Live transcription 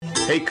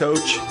Hey,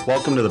 Coach.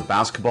 Welcome to the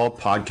Basketball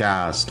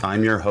Podcast.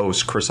 I'm your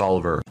host, Chris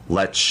Oliver.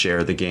 Let's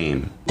share the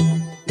game.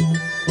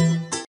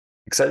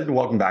 Excited to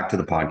welcome back to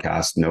the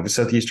podcast Nova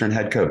Southeastern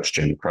head coach,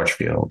 Jim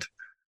Crutchfield.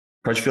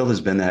 Crutchfield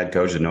has been the head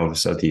coach at Nova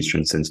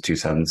Southeastern since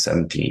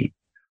 2017.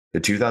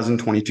 The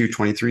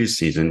 2022-23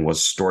 season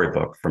was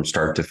storybook from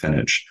start to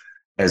finish,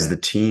 as the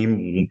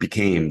team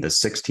became the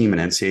sixth team in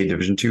NCAA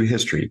Division II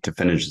history to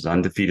finish as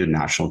undefeated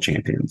national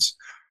champions.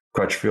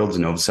 Crutchfield's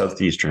Nova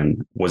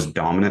Southeastern was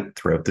dominant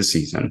throughout the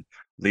season,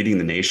 leading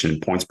the nation in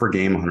points per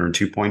game,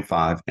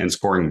 102.5, and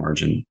scoring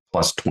margin,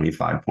 plus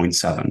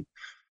 25.7.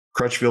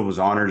 Crutchfield was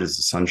honored as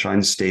the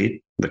Sunshine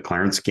State, the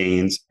Clarence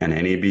Gaines, and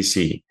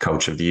NABC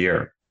Coach of the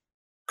Year.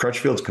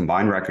 Crutchfield's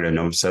combined record at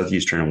Nova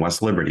Southeastern and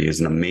West Liberty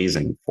is an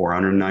amazing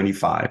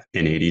 495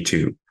 and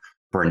 82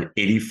 for an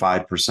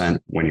 85%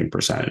 winning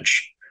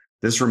percentage.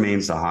 This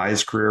remains the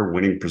highest career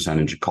winning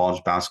percentage in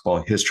college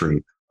basketball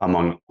history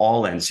among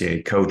all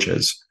NCAA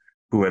coaches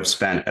who have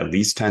spent at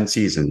least 10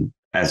 seasons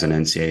as an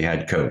NCAA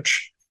head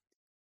coach.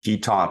 He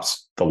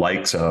tops the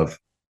likes of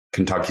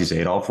Kentucky's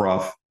Adolph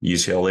Ruff,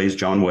 UCLA's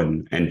John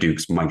Wooden, and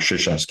Duke's Mike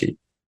Krzyzewski.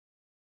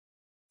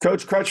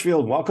 Coach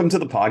Crutchfield, welcome to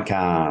the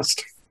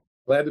podcast.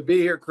 Glad to be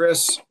here,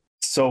 Chris.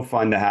 So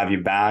fun to have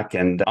you back,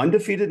 and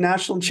undefeated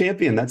national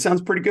champion. That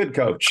sounds pretty good,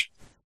 Coach.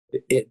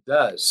 It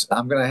does.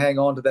 I'm going to hang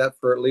on to that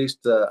for at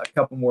least a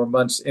couple more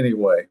months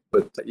anyway.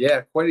 But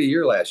yeah, quite a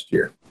year last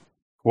year.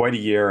 Quite a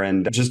year,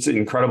 and just an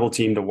incredible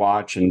team to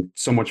watch, and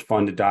so much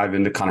fun to dive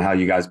into kind of how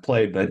you guys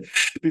played. But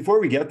before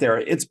we get there,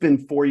 it's been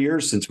 4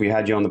 years since we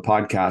had you on the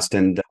podcast,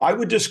 and I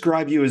would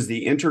describe you as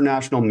the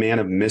international man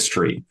of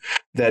mystery,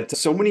 that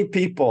so many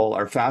people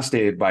are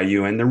fascinated by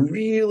you, and there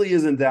really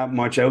isn't that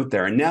much out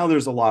there. And now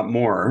there's a lot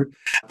more,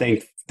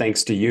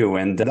 thanks to you.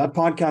 And that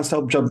podcast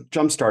helped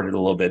jumpstart it a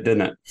little bit,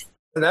 didn't it?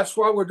 And that's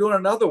why we're doing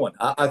another one.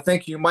 I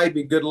think you might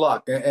be good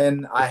luck.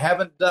 And I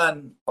haven't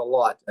done a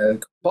lot.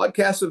 And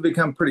podcasts have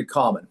become pretty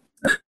common,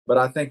 but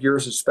I think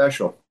yours is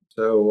special.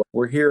 So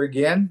we're here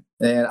again.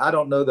 And I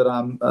don't know that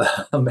I'm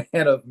a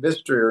man of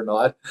mystery or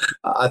not.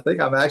 I think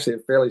I'm actually a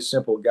fairly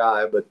simple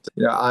guy. But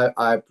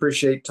I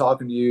appreciate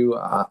talking to you.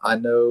 I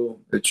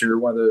know that you're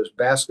one of those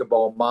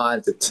basketball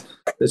minds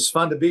that's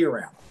fun to be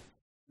around.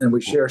 And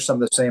we share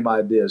some of the same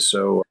ideas.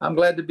 So I'm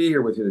glad to be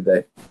here with you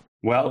today.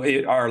 Well,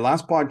 our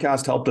last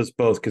podcast helped us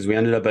both because we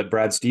ended up at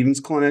Brad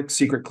Stevens'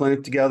 secret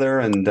clinic together.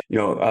 And,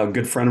 a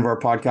good friend of our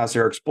podcast,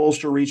 Eric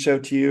Spolster, reached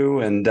out to you,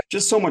 and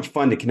just so much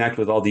fun to connect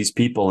with all these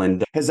people.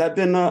 And has that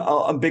been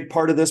a big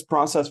part of this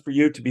process for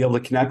you to be able to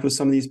connect with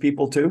some of these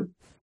people too?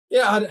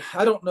 Yeah,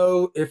 I don't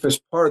know if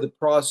it's part of the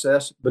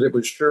process, but it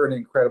was sure an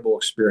incredible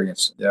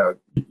experience.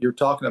 You're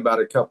talking about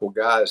a couple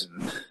guys,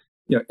 and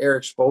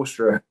Eric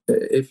Spolstra,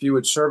 if you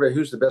would survey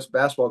who's the best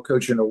basketball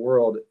coach in the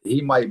world,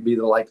 he might be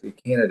the likely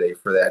candidate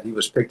for that. He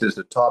was picked as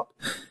the top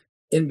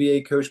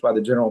NBA coach by the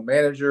general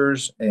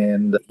managers,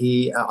 and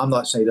I'm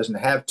not saying he doesn't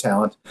have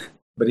talent,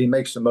 but he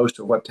makes the most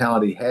of what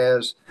talent he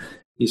has.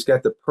 He's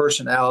got the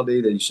personality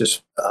that he's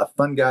just a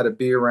fun guy to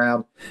be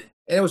around.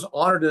 And it was an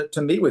honor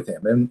to meet with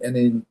him.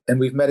 And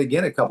we've met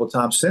again a couple of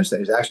times since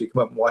then. He's actually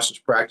come up and watched us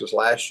practice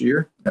last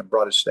year and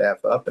brought his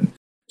staff up. And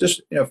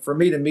just, for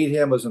me to meet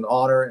him was an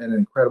honor and an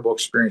incredible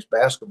experience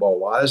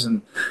basketball-wise.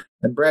 And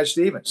Brad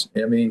Stevens,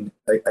 again,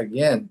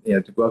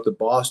 to go up to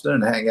Boston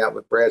and hang out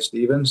with Brad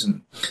Stevens.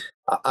 And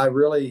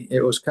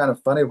it was kind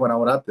of funny when I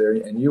went up there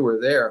and you were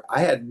there. I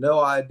had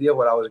no idea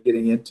what I was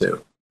getting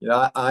into.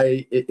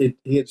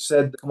 He had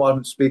said, come on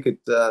and speak at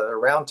a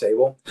round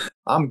table.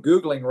 I'm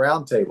Googling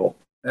round table.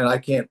 And I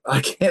can't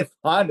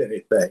find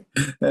anything.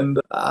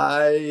 And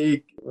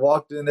I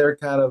walked in there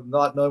kind of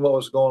not knowing what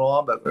was going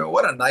on, but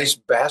what a nice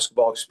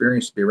basketball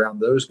experience to be around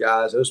those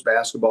guys, those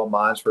basketball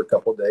minds for a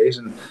couple of days.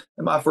 And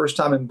my first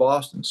time in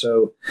Boston.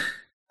 So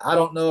I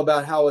don't know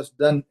about how it's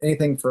done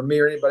anything for me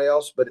or anybody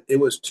else, but it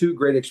was two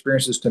great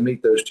experiences to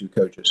meet those two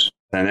coaches.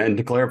 And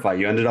to clarify,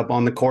 you ended up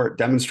on the court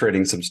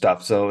demonstrating some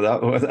stuff. So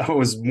that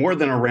was more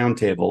than a round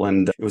table.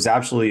 And it was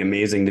absolutely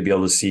amazing to be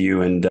able to see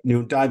you and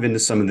dive into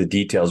some of the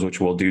details, which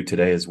we'll do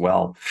today as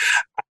well.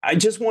 I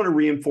just want to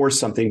reinforce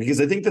something, because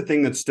I think the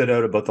thing that stood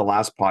out about the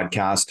last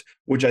podcast,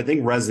 which I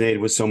think resonated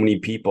with so many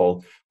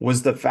people,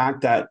 was the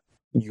fact that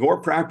your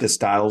practice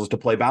style is to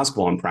play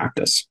basketball in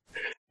practice.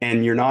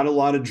 And you're not a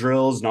lot of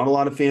drills, not a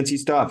lot of fancy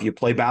stuff. You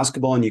play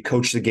basketball and you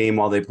coach the game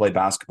while they play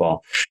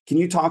basketball. Can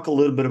you talk a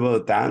little bit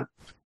about that?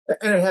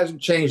 And it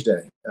hasn't changed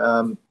any.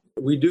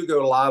 We do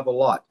go live a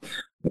lot.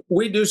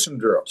 We do some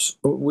drills.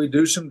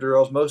 Most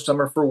of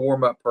them are for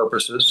warm-up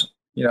purposes.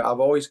 I've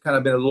always kind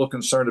of been a little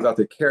concerned about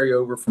the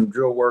carryover from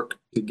drill work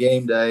to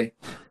game day.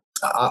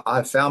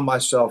 I found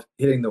myself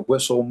hitting the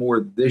whistle more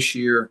this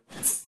year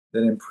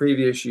than in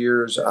previous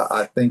years.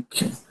 I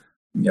think,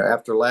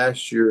 after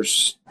last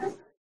year's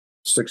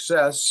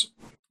success,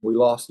 we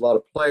lost a lot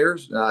of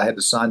players. And I had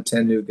to sign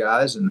 10 new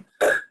guys, and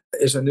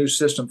it's a new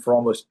system for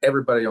almost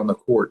everybody on the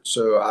court.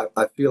 So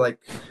I feel like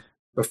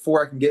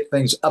before I can get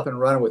things up and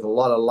running with a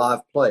lot of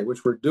live play,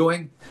 which we're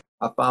doing,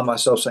 I find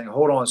myself saying,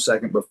 hold on a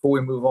second, before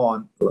we move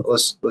on,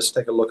 let's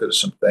take a look at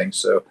some things.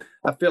 So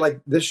I feel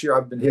like this year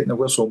I've been hitting the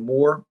whistle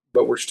more,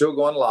 but we're still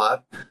going live,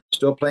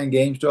 still playing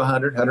games to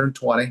 100,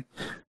 120.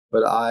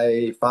 But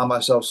I find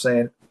myself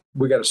saying,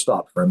 we got to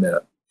stop for a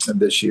minute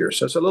this year.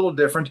 So it's a little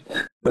different,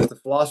 but the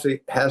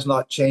philosophy has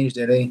not changed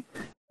any.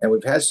 And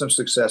we've had some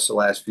success the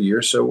last few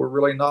years, so we're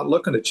really not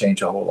looking to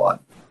change a whole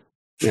lot.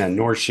 Yeah,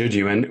 nor should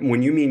you. And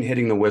when you mean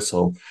hitting the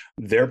whistle,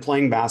 they're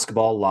playing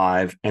basketball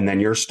live, and then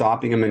you're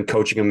stopping them and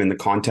coaching them in the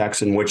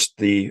context in which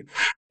the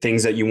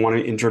things that you want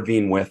to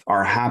intervene with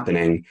are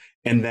happening,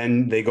 and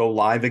then they go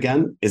live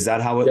again. Is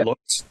that how it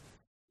looks?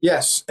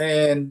 Yes,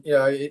 and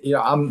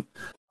I'm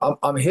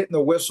hitting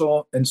the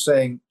whistle and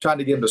saying, trying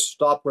to get them to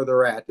stop where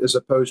they're at, as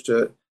opposed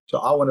to. So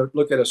I want to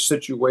look at a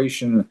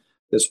situation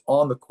that's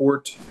on the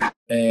court.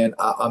 And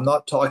I'm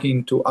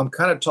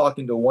kind of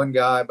talking to one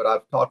guy, but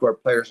I've talked to our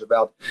players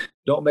about,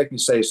 don't make me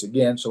say this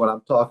again. So when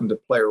I'm talking to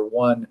player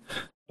 1,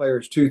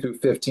 players 2 through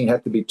 15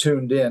 have to be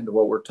tuned in to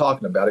what we're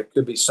talking about. It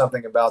could be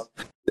something about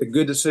the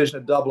good decision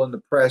to double in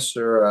the press,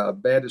 or a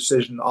bad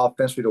decision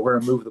offensively to where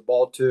to move the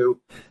ball to.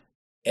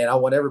 And I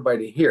want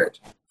everybody to hear it.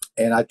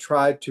 And I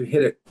try to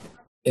hit it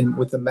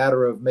with a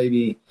matter of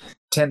maybe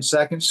 10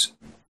 seconds,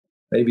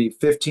 maybe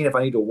 15 if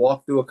I need to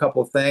walk through a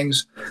couple of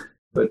things.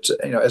 But,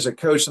 as a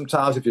coach,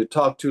 sometimes if you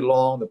talk too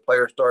long, the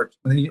player starts,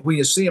 when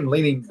you see them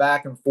leaning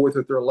back and forth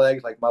with their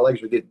legs, like, my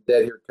legs are getting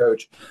dead here,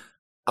 coach.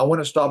 I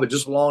want to stop it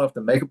just long enough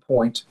to make a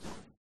point,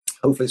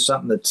 hopefully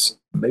something that's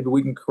maybe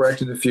we can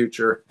correct in the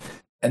future,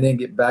 and then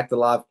get back to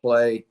live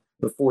play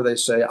before they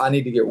say, I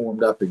need to get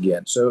warmed up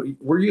again. So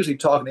we're usually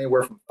talking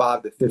anywhere from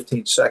 5 to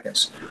 15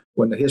 seconds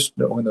when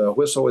the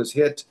whistle is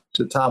hit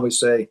to the time we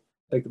say,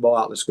 take the ball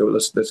out, let's go,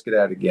 let's get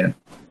at it again.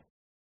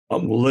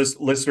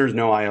 Listeners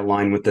know I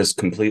align with this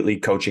completely,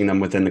 coaching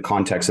them within the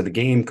context of the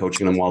game,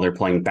 coaching them while they're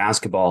playing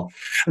basketball.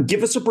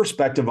 Give us a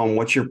perspective on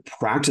what your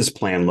practice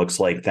plan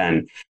looks like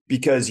then,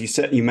 because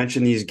you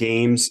mentioned these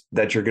games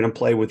that you're going to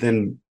play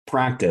within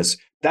practice.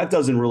 That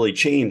doesn't really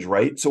change,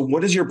 right? So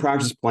what does your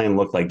practice plan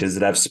look like? Does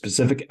it have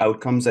specific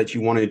outcomes that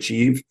you want to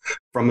achieve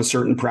from a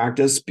certain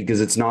practice?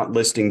 Because it's not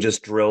listing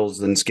just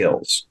drills and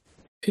skills.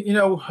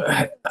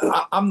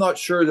 I'm not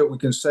sure that we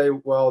can say,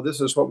 well,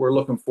 this is what we're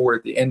looking for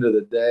at the end of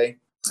the day.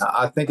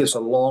 I think it's a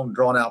long,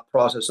 drawn-out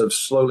process of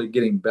slowly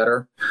getting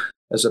better,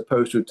 as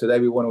opposed to today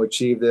we want to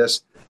achieve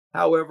this.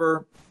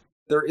 However,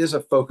 there is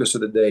a focus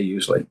of the day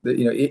usually.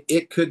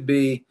 It could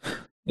be,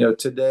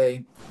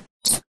 today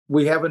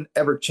we haven't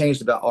ever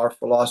changed about our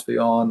philosophy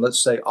on, let's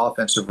say,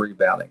 offensive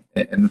rebounding.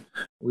 And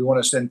we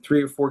want to send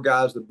 3 or 4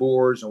 guys to the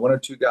boards, and 1 or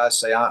 2 guys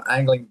say, I'm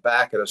angling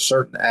back at a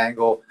certain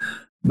angle.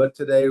 But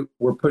today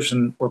we're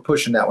pushing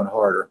that one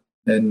harder.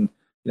 And,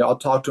 I'll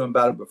talk to them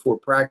about it before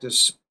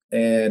practice.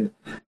 And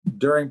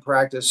during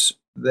practice,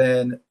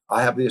 then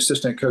I have the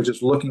assistant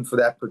coaches looking for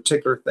that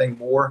particular thing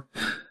more.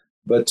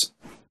 But,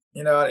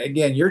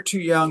 again, you're too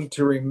young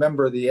to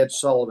remember the Ed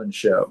Sullivan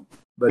Show.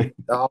 But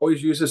I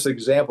always use this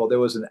example. There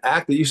was an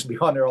act that used to be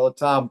on there all the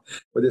time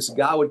where this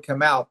guy would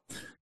come out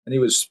and he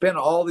would spin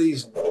all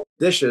these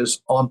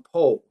dishes on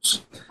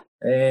poles.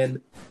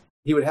 And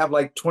he would have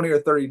like 20 or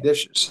 30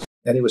 dishes.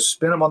 And he would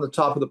spin them on the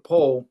top of the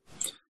pole.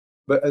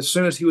 But as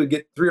soon as he would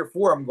get 3 or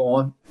 4 of them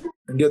going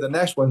and give the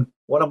next one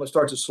of them would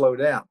start to slow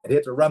down. And he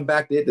had to run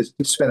back to it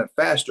to spin it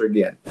faster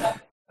again.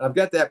 And I've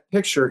got that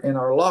picture in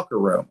our locker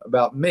room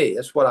about me.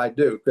 That's what I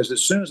do. Because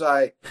as soon as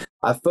I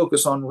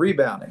focus on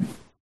rebounding,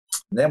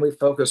 and then we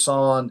focus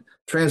on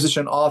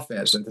transition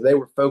offense. And today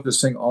we're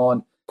focusing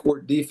on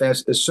court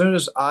defense. As soon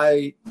as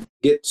I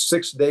get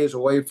 6 days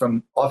away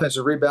from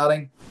offensive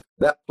rebounding,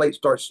 that plate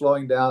starts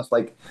slowing down. It's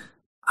like,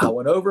 I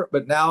went over it,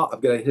 but now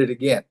I've got to hit it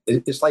again.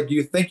 It's like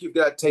you think you've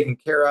got it taken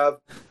care of,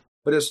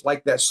 but it's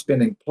like that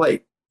spinning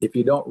plate. If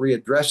you don't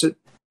readdress it,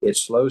 it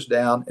slows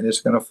down and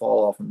it's going to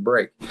fall off and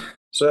break.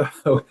 So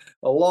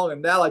a long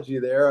analogy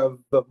there of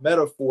the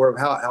metaphor of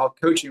how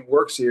coaching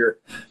works here.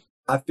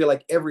 I feel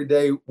like every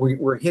day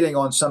we're hitting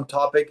on some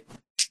topic,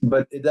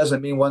 but it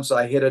doesn't mean once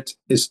I hit it,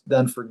 it's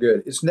done for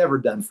good. It's never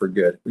done for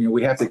good.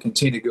 We have to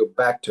continue to go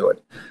back to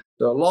it.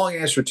 So a long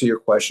answer to your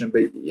question,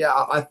 but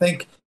yeah, I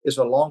think it's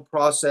a long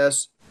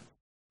process,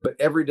 but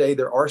every day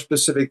there are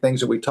specific things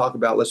that we talk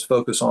about. Let's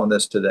focus on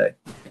this today.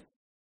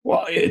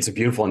 Well, it's a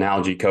beautiful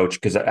analogy, Coach,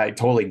 because I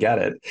totally get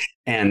it.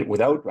 And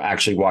without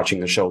actually watching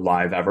the show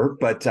live ever,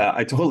 but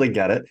I totally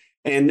get it.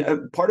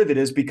 And part of it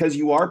is because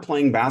you are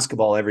playing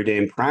basketball every day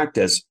in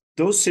practice,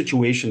 those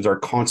situations are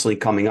constantly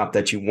coming up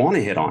that you want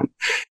to hit on.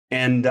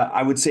 And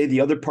I would say the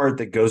other part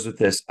that goes with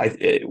this,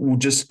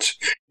 just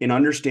in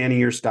understanding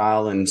your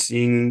style and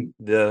seeing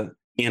the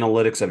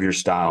analytics of your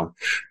style,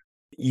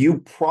 you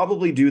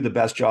probably do the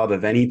best job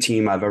of any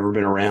team I've ever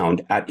been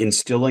around at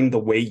instilling the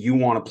way you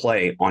want to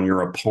play on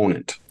your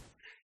opponent.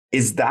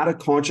 Is that a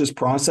conscious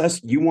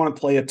process? You want to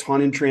play a ton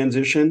in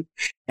transition,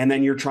 and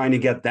then you're trying to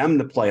get them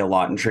to play a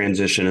lot in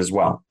transition as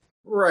well.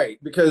 Right,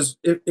 because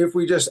if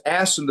we just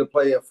ask them to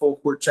play a full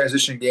court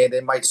transition game,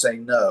 they might say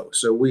no.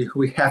 So we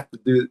have to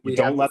do. You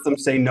don't let them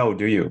say no,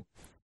 do you?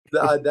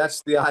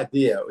 That's the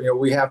idea.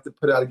 We have to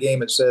put out a game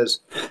that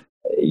says,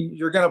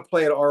 you're going to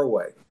play it our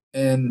way.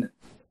 And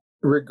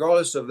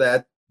regardless of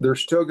that,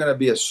 there's still going to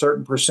be a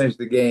certain percentage of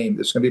the game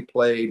that's going to be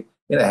played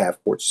in a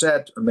half court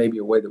set or maybe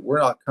a way that we're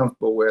not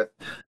comfortable with.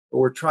 But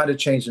we're trying to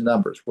change the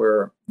numbers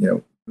where,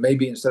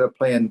 maybe instead of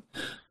playing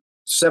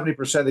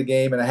 70% of the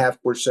game in a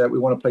half court set, we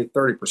want to play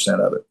 30%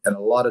 of it and a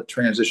lot of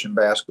transition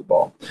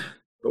basketball.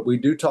 But we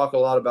do talk a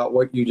lot about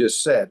what you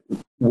just said.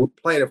 We'll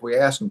play it if we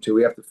ask them to.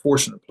 We have to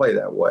force them to play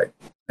that way.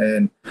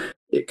 And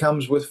it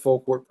comes with full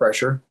court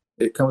pressure.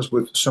 It comes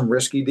with some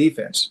risky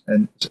defense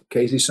and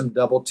occasionally some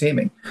double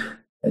teaming.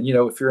 And,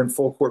 if you're in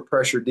full court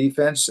pressure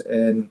defense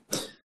and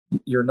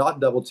you're not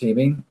double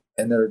teaming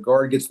and their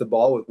guard gets the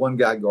ball with one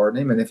guy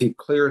guarding him, and if he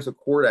clears the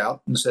court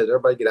out and says,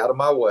 everybody get out of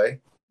my way,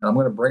 and I'm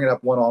going to bring it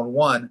up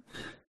one-on-one,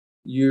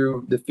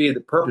 you defeated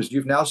the purpose.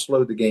 You've now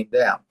slowed the game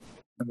down,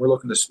 and we're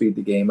looking to speed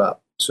the game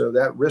up. So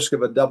that risk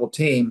of a double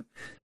team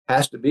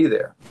has to be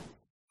there,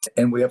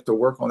 and we have to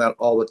work on that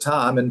all the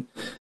time. And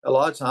a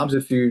lot of times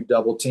if you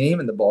double team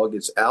and the ball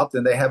gets out,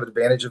 then they have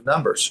advantage of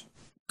numbers.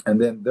 And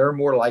then they're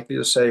more likely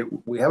to say,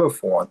 we have a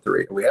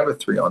 4-on-3, we have a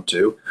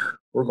 3-on-2.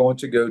 We're going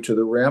to go to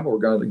the rim. We're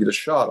going to get a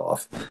shot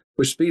off,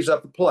 which speeds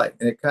up the play.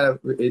 And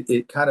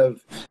it kind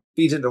of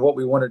feeds into what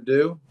we want to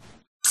do.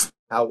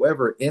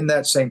 However, in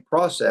that same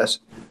process,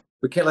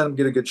 we can't let them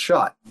get a good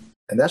shot.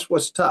 And that's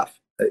what's tough.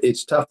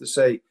 It's tough to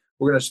say,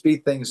 we're going to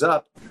speed things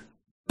up,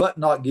 but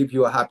not give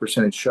you a high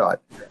percentage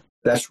shot.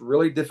 That's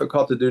really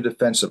difficult to do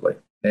defensively.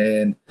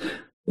 And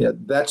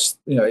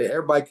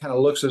everybody kind of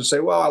looks and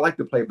say, well, I like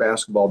to play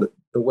basketball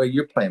the way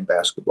you're playing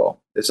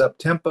basketball. It's up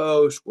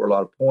tempo, score a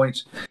lot of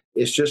points.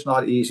 It's just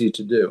not easy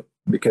to do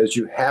because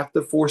you have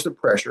to force the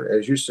pressure.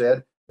 As you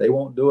said, they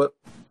won't do it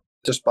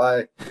just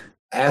by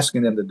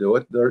asking them to do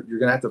it. You're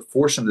going to have to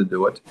force them to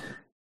do it.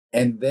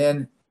 And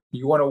then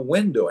you want to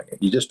win doing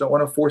it. You just don't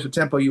want to force a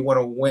tempo. You want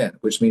to win,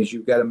 which means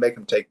you've got to make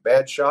them take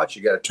bad shots.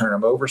 You got to turn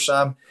them over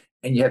some,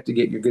 and you have to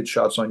get your good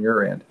shots on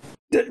your end.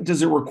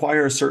 Does it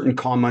require a certain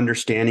calm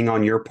understanding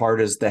on your part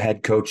as the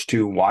head coach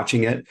too,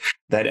 watching it?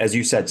 That, as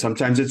you said,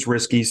 sometimes it's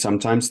risky,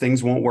 sometimes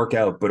things won't work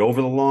out, but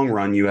over the long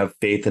run, you have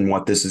faith in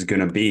what this is going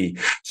to be.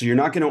 So you're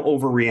not going to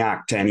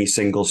overreact to any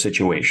single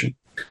situation.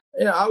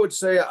 Yeah, I would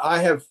say I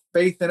have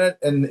faith in it,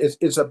 and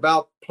it's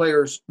about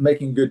players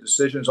making good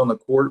decisions on the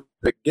court.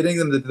 But getting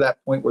them to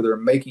that point where they're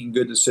making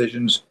good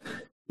decisions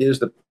is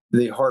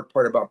the hard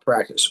part about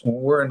practice.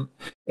 And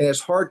it's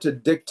hard to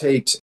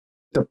dictate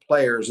to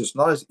players. It's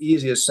not as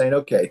easy as saying,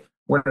 okay,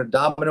 we're in a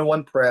dominant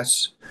one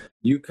press.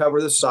 You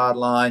cover the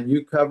sideline,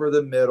 you cover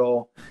the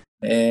middle,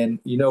 and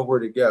you know where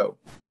to go.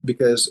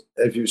 Because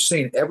as you've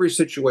seen, every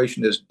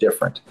situation is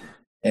different.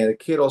 And a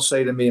kid will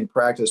say to me in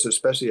practice,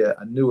 especially a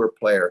newer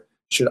player,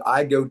 should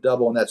I go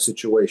double in that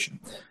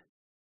situation?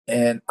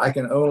 And I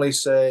can only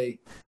say,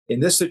 in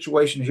this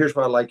situation, here's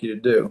what I'd like you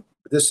to do.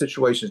 But this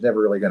situation is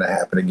never really going to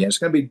happen again. It's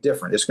going to be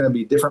different. It's going to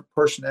be different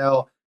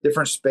personnel,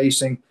 different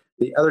spacing.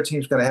 The other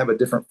team's going to have a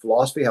different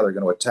philosophy, how they're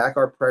going to attack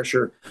our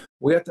pressure.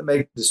 We have to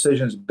make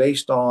decisions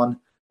based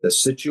on the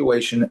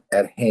situation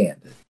at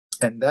hand.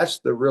 And that's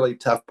the really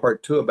tough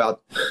part, too,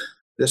 about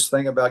this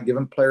thing about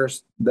giving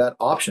players that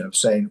option of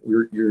saying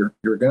you're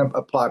going to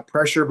apply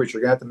pressure, but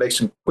you're going to have to make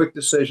some quick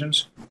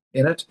decisions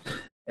in it.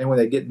 And when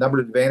they get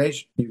numbered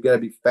advantage, you've got to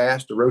be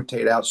fast to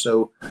rotate out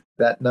so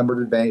that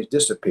numbered advantage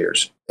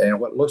disappears. And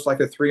what looks like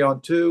a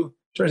 3-on-2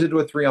 turns into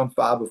a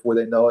 3-on-5 before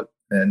they know it.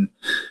 And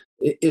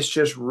it's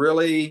just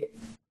really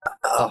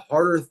a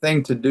harder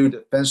thing to do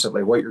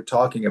defensively, what you're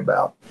talking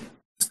about.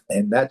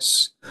 And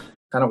that's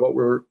kind of what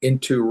we're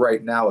into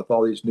right now with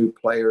all these new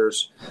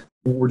players.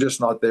 We're just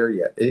not there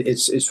yet.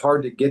 It's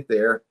hard to get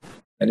there.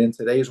 And in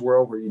today's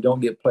world where you don't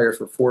get players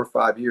for 4 or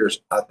 5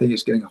 years, I think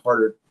it's getting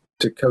harder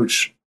to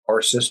coach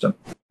our system.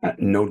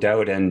 No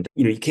doubt. And,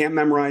 you can't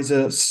memorize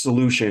a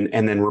solution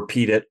and then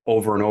repeat it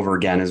over and over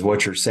again is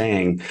what you're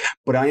saying.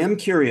 But I am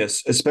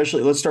curious,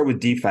 especially, let's start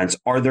with defense.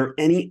 Are there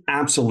any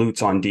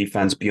absolutes on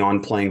defense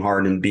beyond playing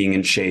hard and being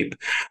in shape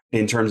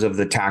in terms of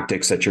the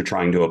tactics that you're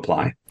trying to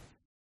apply?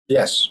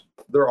 Yes,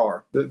 there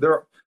are.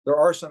 There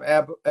are some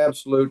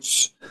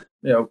absolutes.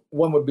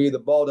 One would be the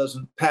ball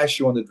doesn't pass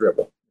you on the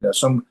dribble.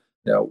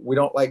 We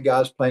don't like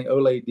guys playing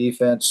Ole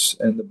defense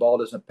and the ball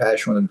doesn't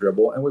pass you on the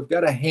dribble. And we've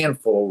got a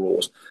handful of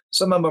rules.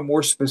 Some of them are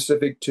more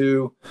specific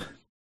to,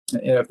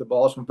 if the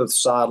ball's from the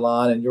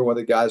sideline and you're one of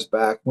the guys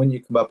back, when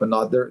you come up and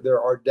not.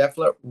 There are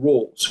definite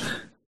rules.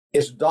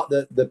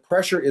 The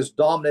pressure is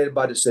dominated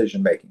by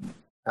decision making.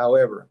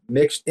 However,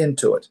 mixed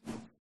into it,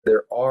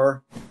 there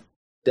are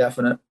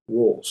definite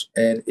rules.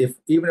 And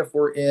even if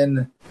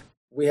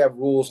we have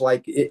rules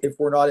like if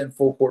we're not in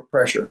full court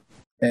pressure,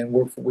 and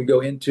we go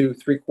into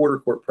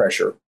 3/4 court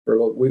pressure,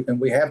 and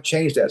we have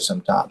changed that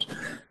sometimes.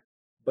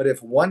 But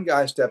if one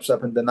guy steps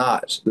up and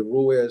denies, the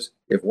rule is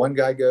if one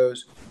guy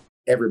goes,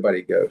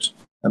 everybody goes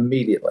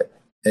immediately.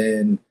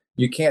 And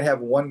you can't have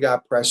one guy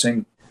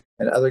pressing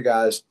and other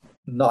guys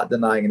not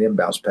denying an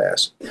inbounds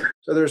pass.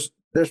 So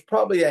there's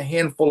probably a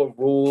handful of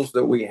rules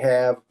that we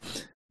have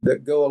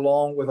that go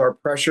along with our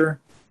pressure,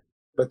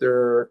 but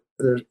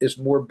it's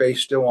more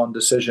based still on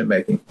decision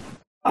making.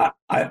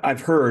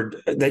 I've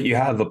heard that you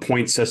have a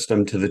point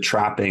system to the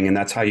trapping, and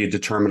that's how you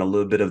determine a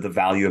little bit of the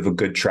value of a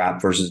good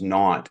trap versus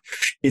not.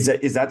 Is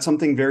that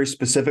something very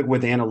specific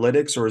with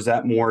analytics, or is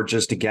that more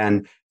just,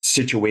 again,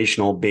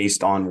 situational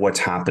based on what's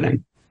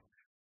happening?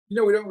 We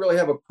don't really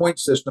have a point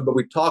system, but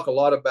we talk a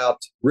lot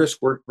about risk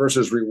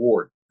versus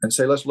reward and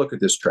say, let's look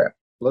at this trap.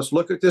 Let's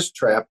look at this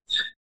trap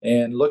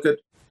and look at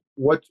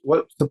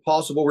what's the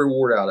possible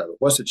reward out of it.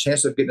 What's the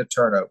chance of getting a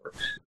turnover?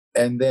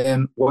 And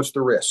then what's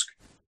the risk?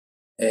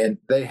 And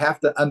they have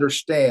to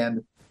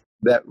understand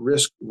that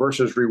risk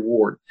versus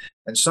reward.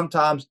 And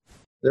sometimes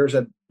there's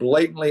a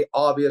blatantly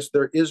obvious,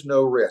 there is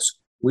no risk.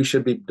 We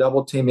should be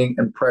double teaming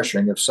and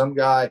pressuring. If some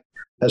guy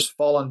has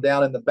fallen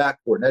down in the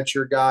backcourt and that's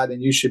your guy,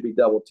 then you should be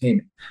double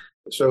teaming.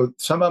 So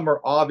some of them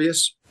are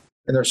obvious,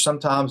 and there's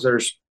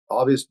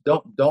obvious.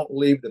 Don't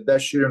leave the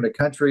best shooter in the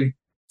country.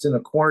 It's in the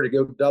corner to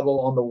go double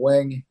on the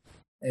wing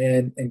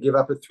and give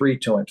up a three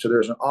to him. So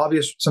there's an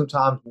obvious,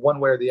 sometimes one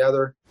way or the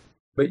other.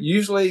 But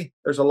usually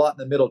there's a lot in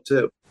the middle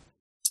too.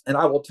 And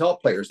I will tell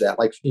players that,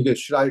 like,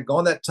 should I have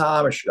gone that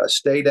time or should I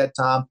stay that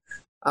time?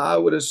 I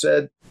would have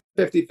said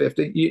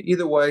 50-50.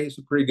 Either way, it's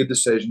a pretty good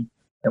decision.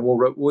 And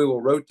we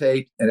will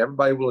rotate and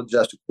everybody will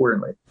adjust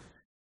accordingly.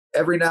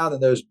 Every now and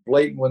then those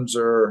blatant ones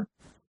are,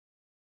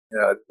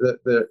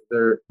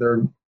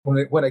 they're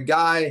when a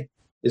guy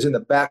is in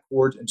the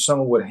backcourt and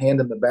someone would hand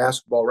him the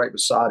basketball right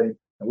beside him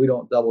and we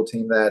don't double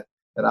team that,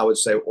 then I would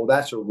say, well,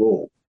 that's a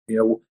rule.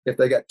 If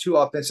they got two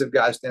offensive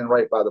guys standing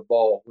right by the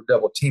ball, we're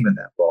double teaming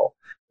that ball.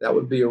 That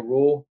would be a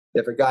rule.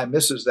 If a guy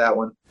misses that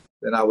one,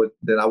 then I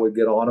would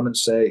get on him and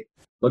say,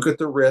 look at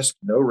the risk,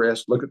 no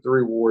risk, look at the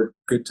reward,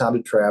 good time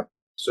to trap.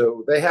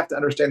 So they have to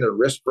understand the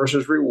risk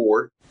versus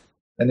reward.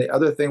 And the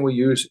other thing we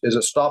use is a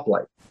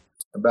stoplight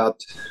about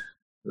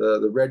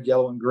the red,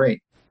 yellow, and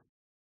green.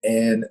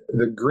 And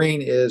the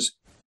green is,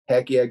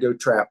 heck yeah, go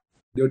trap,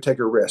 go take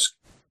a risk.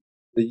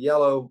 The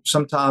yellow,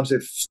 sometimes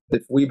if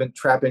we've been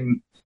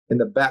trapping in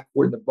the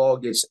backcourt and the ball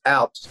gets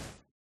out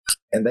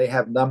and they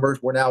have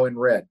numbers, we're now in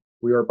red.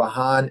 We are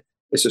behind.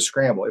 It's a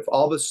scramble. If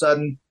all of a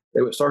sudden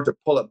they would start to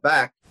pull it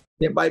back,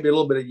 it might be a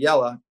little bit of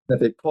yellow. And if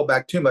they pull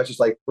back too much, it's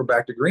like we're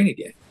back to green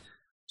again.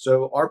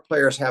 So our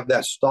players have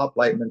that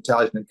stoplight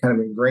mentality and kind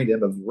of ingrained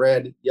in them of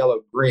red,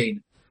 yellow,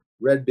 green.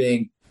 Red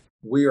being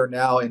we are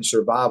now in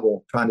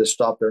survival, trying to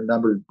stop their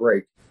numbered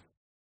break.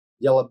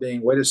 Yellow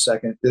being, wait a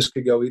second, this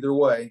could go either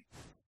way.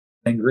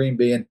 And green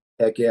being,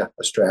 heck yeah,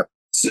 a strap.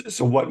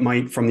 So what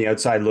might, from the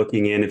outside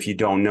looking in, if you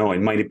don't know, it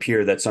might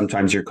appear that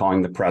sometimes you're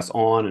calling the press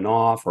on and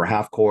off or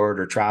half court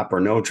or trap or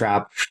no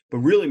trap, but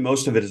really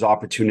most of it is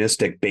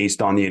opportunistic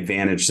based on the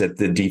advantage that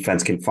the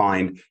defense can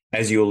find,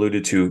 as you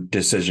alluded to,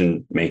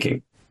 decision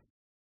making.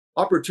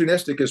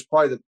 Opportunistic is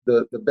probably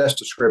the best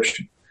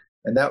description,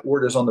 and that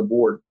word is on the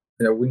board.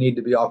 We need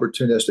to be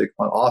opportunistic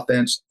on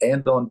offense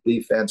and on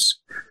defense.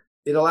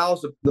 It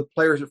allows the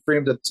players of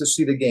freedom to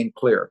see the game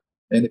clear.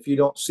 And if you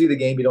don't see the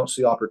game, you don't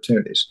see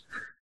opportunities.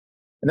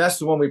 And that's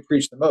the one we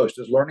preach the most,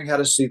 is learning how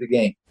to see the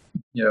game.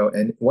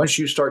 And once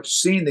you start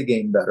seeing the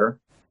game better,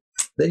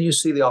 then you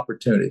see the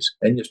opportunities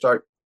and you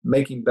start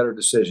making better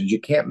decisions.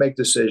 You can't make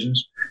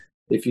decisions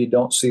if you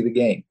don't see the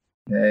game.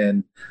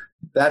 And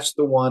that's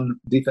the one,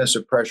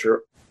 defensive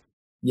pressure.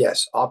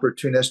 Yes,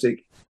 opportunistic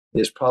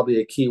is probably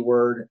a key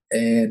word,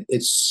 and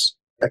it's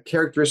a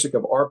characteristic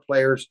of our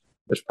players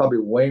that's probably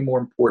way more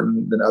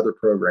important than other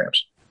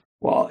programs.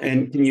 Well,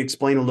 and can you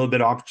explain a little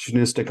bit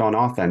opportunistic on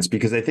offense?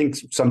 Because I think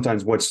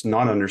sometimes what's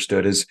not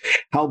understood is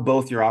how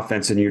both your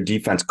offense and your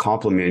defense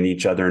complement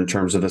each other in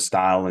terms of the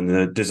style and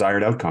the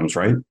desired outcomes,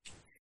 right?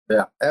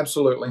 Yeah,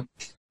 absolutely.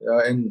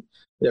 And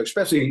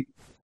especially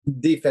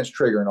defense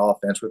triggering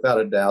offense, without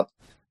a doubt.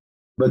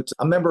 But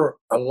I remember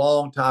a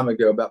long time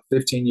ago, about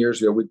 15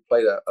 years ago, we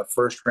played a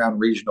first-round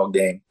regional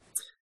game.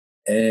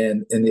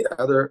 And in the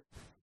other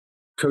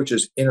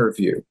coach's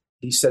interview,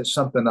 he said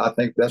something, I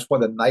think that's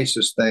one of the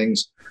nicest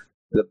things,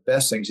 the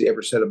best things he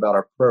ever said about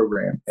our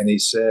program. And he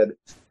said,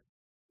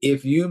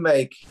 if you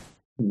make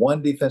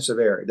one defensive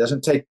error, it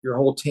doesn't take your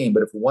whole team,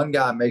 but if one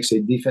guy makes a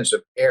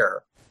defensive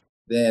error,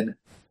 then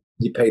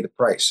you pay the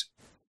price.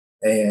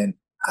 And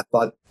I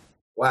thought,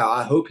 wow,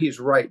 I hope he's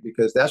right,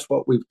 because that's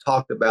what we've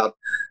talked about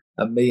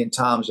a million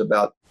times,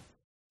 about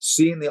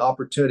seeing the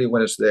opportunity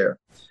when it's there.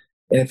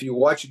 And if you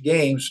watch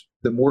games,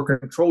 the more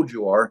controlled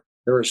you are,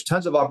 there is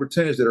tons of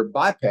opportunities that are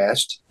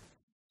bypassed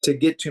to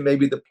get to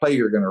maybe the play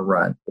you're going to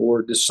run,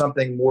 or to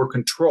something more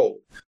controlled,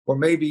 or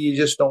maybe you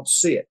just don't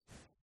see it.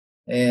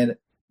 And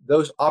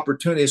those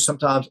opportunities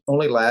sometimes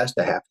only last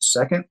a half a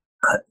second,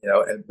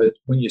 but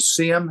when you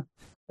see them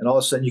and all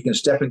of a sudden you can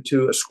step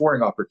into a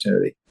scoring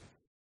opportunity,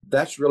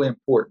 that's really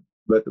important.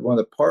 But one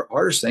of the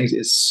hardest things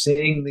is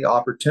seeing the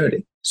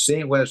opportunity,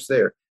 seeing when it's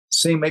there,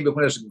 seeing maybe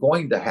when it's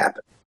going to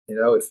happen.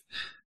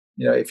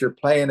 If you're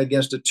playing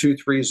against a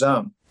 2-3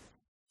 zone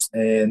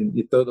and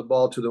you throw the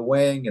ball to the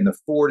wing and the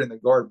forward and the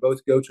guard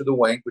both go to the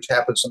wing, which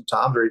happens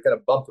sometimes, or you're going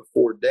to bump the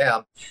forward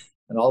down,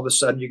 and all of a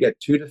sudden you get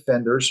two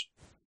defenders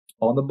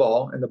on the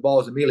ball and the ball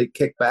is immediately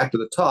kicked back to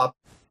the top.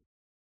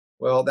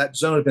 Well, that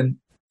zone has been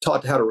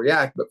taught how to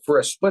react, but for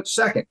a split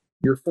second,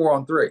 you're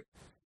 4-on-3.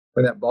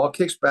 When that ball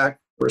kicks back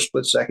for a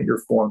split second,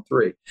 you're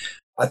 4-on-3.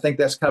 I think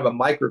that's kind of a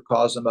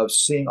microcosm of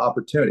seeing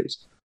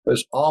opportunities.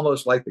 It's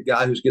almost like the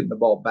guy who's getting the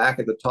ball back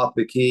at the top of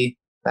the key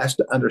has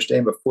to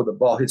understand before the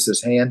ball hits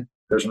his hand,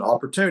 there's an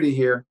opportunity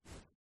here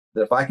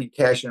that if I can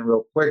cash in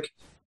real quick,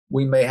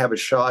 we may have a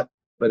shot.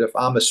 But if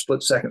I'm a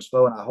split second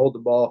slow and I hold the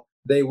ball,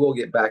 they will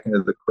get back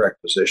into the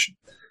correct position.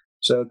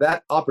 So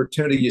that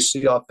opportunity you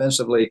see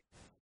offensively,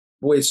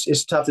 boy,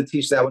 it's tough to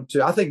teach that one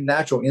too. I think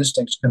natural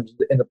instincts comes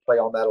into play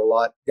on that a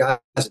lot. Guys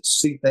that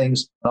see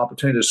things, an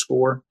opportunity to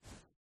score.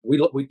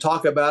 We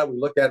talk about it. We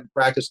look at it in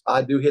practice.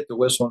 I do hit the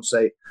whistle and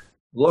say,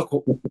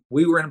 look,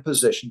 we were in a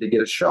position to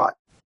get a shot.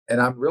 And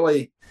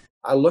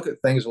I look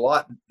at things a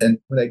lot, and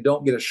when they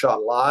don't get a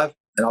shot live,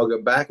 and I'll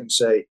go back and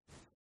say,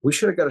 we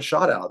should have got a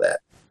shot out of that.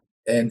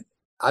 And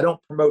I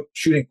don't promote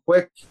shooting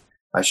quick.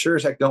 I sure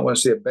as heck don't want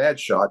to see a bad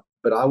shot,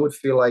 but I would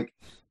feel like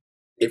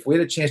if we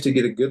had a chance to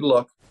get a good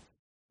look,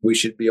 we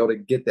should be able to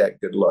get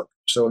that good look.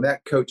 So when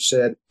that coach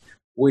said,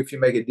 well, if you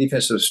make a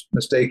defensive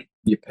mistake,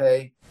 you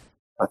pay,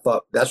 I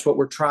thought that's what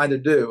we're trying to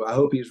do. I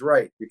hope he's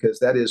right, because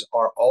that is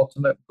our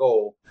ultimate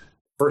goal.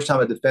 First time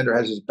a defender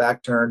has his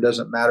back turned,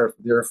 doesn't matter if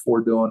they're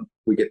doing,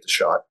 we get the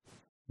shot.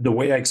 The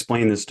way I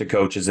explain this to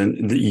coaches,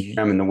 and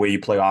the way you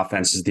play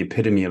offense is the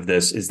epitome of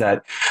this, is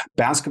that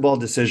basketball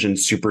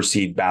decisions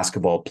supersede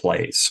basketball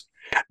plays.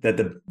 That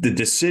the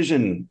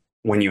decision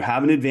when you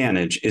have an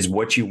advantage is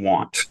what you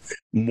want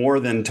more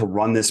than to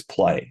run this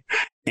play.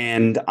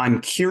 And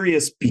I'm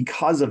curious,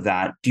 because of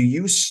that, do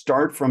you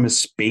start from a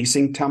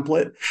spacing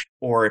template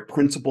or a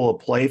principle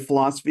of play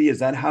philosophy? Is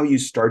that how you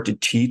start to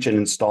teach and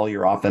install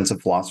your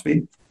offensive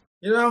philosophy?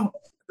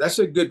 That's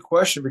a good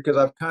question, because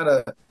I've kind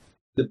of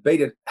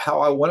debated how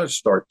I want to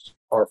start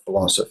our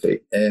philosophy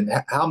and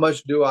how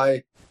much do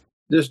I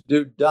just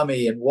do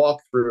dummy and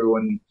walk through.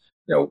 And,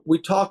 we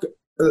talk,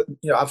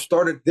 I've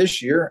started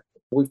this year.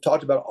 We've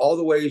talked about all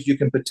the ways you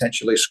can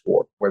potentially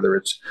score, whether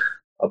it's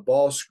a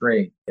ball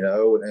screen,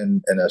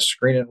 and a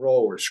screen and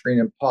roll or screen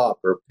and pop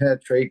or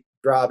penetrate,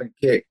 drive and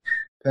kick,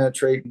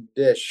 penetrate and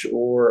dish,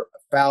 or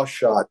a foul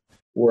shot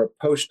or a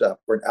post up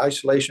or an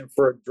isolation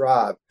for a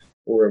drive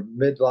or a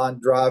midline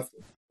drive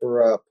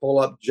or a pull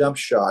up jump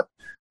shot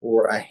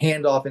or a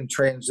handoff in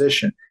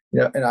transition,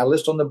 and I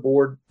list on the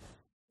board,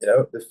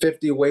 the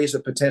 50 ways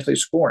of potentially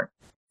scoring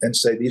and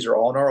say, these are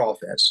all in our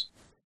offense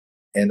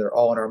and they're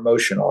all in our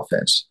motion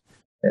offense.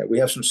 We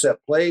have some set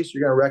plays.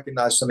 You're going to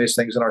recognize some of these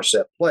things in our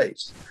set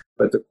plays.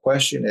 But the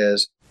question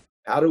is,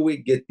 how do we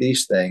get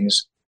these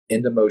things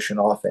into motion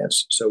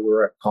offense so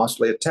we're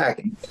constantly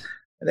attacking?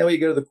 And then we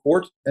go to the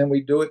court and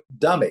we do it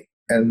dummy.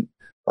 And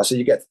I say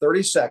you got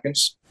 30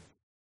 seconds.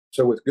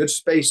 So with good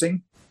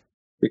spacing,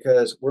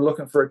 because we're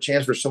looking for a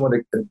chance for someone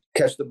to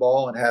catch the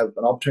ball and have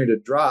an opportunity to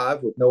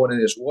drive with no one in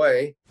his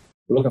way.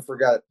 We're looking for a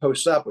guy that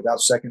posts up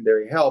without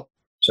secondary help.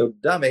 So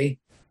dummy,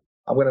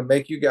 I'm going to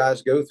make you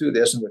guys go through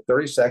this, and with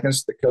 30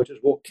 seconds, the coaches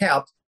will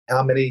count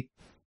how many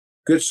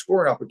good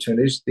scoring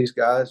opportunities these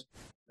guys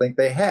think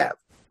they have.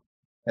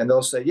 And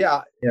they'll say,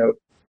 yeah,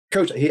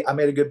 coach, I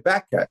made a good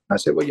back cut. I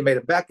said, well, you made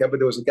a back cut, but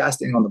there was a guy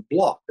standing on the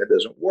block. That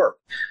doesn't work.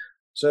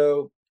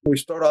 So we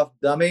start off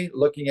dummy,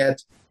 looking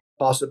at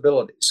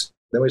possibilities.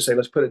 Then we say,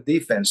 let's put a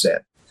defense in.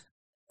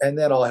 And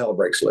then all hell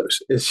breaks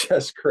loose. It's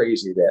just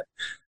crazy then.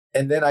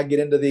 And then I get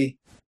into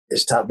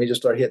it's time for me to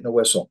start hitting the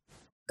whistle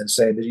and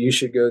saying that you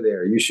should go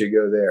there, you should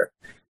go there.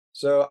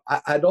 So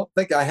I don't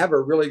think I have a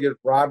really good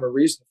rhyme or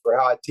reason for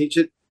how I teach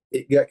it.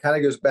 It kind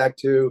of goes back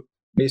to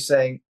me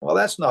saying, well,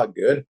 that's not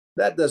good.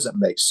 That doesn't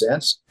make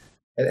sense.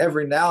 And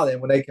every now and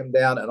then when they come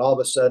down and all of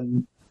a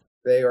sudden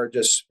they are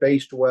just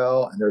spaced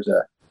well and there's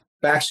a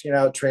backskin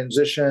out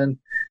transition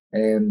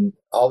and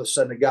all of a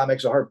sudden the guy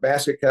makes a hard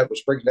basket cut,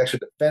 which brings an extra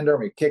defender,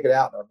 and we kick it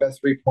out and our best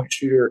three-point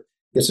shooter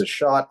gets a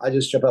shot. I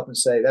just jump up and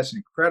say, that's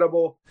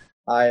incredible.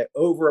 I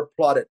over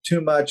applaud it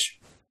too much.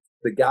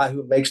 The guy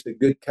who makes the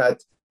good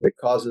cut that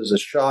causes a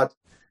shot,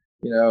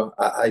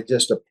 I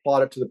just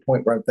applaud it to the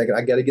point where I'm thinking,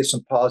 I got to get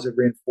some positive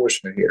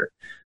reinforcement here.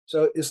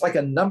 So it's like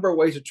a number of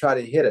ways to try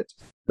to hit it.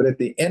 But at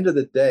the end of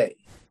the day,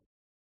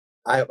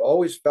 I've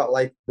always felt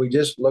like we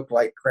just look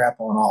like crap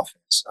on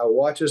offense. I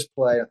watch us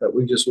play. I thought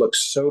we just look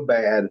so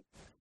bad,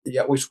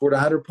 yet we scored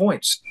 100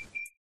 points.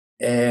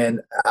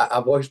 And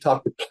I've always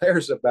talked to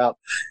players about,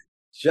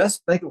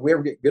 just think if we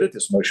ever get good at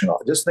this motion.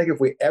 Just think if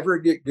we ever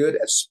get good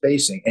at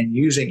spacing and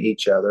using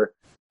each other,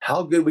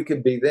 how good we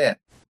could be then.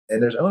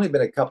 And there's only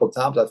been a couple of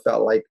times I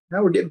felt like,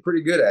 now we're getting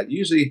pretty good at it.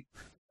 Usually,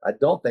 I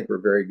don't think we're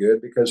very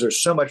good because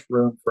there's so much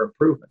room for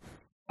improvement.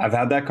 I've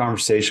had that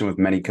conversation with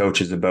many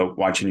coaches about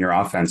watching your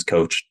offense,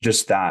 coach.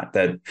 Just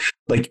that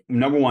like,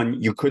 number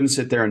one, you couldn't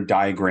sit there and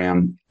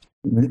diagram.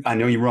 I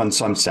know you run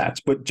some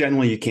sets, but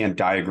generally you can't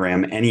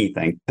diagram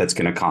anything that's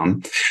going to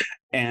come.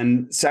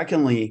 And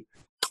secondly,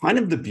 kind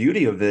of the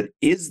beauty of it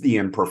is the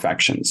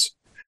imperfections,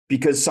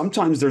 because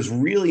sometimes there's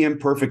really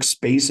imperfect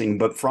spacing,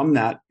 but from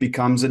that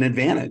becomes an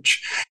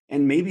advantage.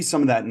 And maybe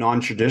some of that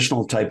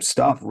non-traditional type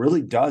stuff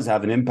really does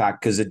have an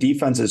impact because the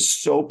defense is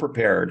so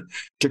prepared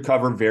to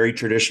cover very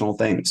traditional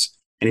things.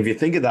 And if you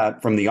think of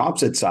that from the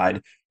opposite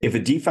side, if a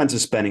defense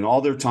is spending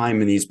all their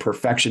time in these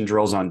perfection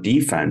drills on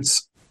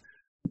defense,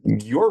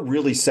 you're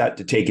really set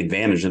to take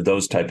advantage of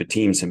those type of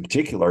teams in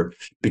particular,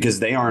 because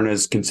they aren't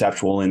as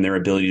conceptual in their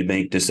ability to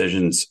make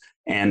decisions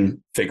and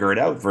figure it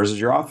out versus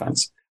your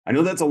offense. I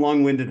know that's a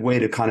long-winded way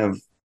to kind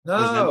of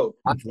present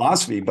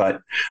philosophy,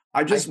 but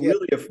I just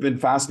really have been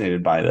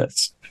fascinated by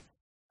this.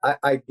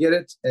 I get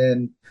it.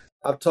 And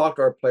I've talked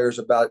to our players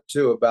about it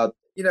too, about,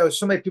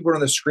 so many people are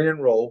on the screen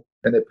and roll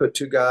and they put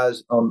two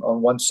guys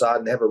on one side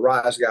and they have a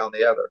rise guy on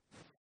the other.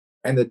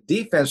 And the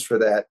defense for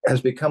that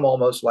has become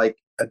almost like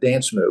a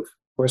dance move,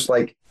 where it's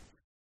like,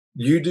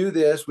 you do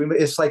this.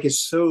 It's like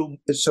it's so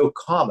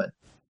common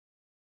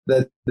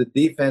that the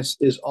defense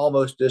is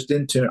almost just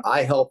in tune.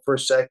 I help for a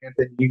second,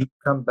 then you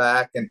come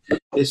back, and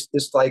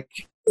it's like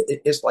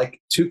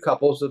two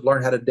couples that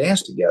learn how to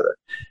dance together.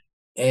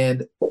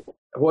 And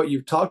what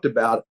you've talked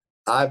about,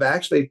 I've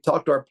actually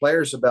talked to our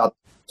players about,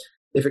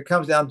 if it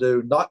comes down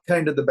to not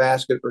cutting to the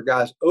basket or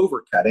guys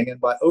overcutting, and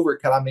by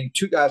overcut, I mean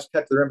two guys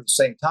cut to the rim at the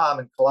same time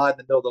and collide in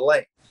the middle of the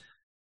lane.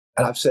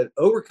 And I've said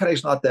overcutting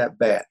is not that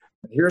bad.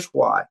 And here's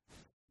why.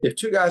 If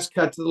two guys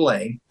cut to the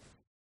lane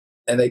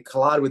and they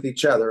collide with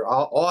each other,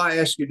 all I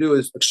ask you to do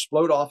is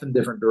explode off in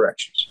different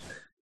directions.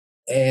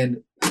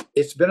 And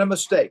it's been a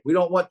mistake. We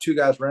don't want two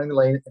guys running the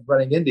lane and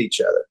running into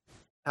each other.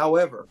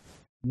 However,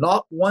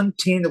 not one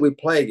team that we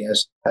play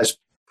against has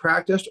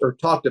practiced or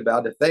talked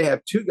about, if they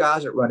have two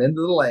guys that run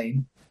into the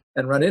lane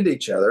and run into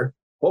each other,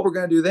 what we're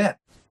going to do then.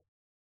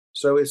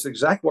 So it's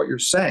exactly what you're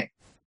saying.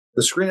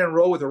 The screen and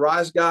roll with the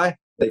rise guy,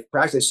 they've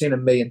practiced, seen a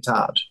million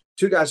times.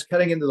 Two guys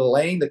cutting into the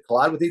lane that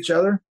collide with each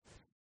other,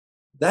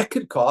 that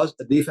could cause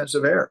a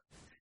defensive error.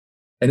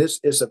 And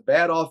it's a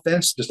bad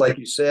offense, just like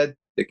you said,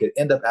 it could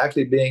end up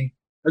actually being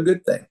a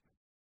good thing.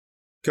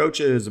 Coach,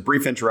 is a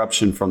brief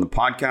interruption from the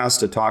podcast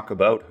to talk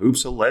about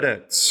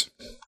Hoopsalytics.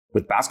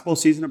 With basketball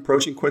season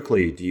approaching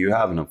quickly, do you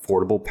have an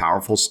affordable,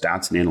 powerful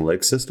stats and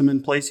analytics system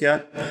in place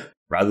yet?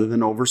 Rather than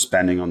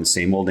overspending on the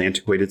same old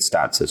antiquated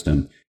stat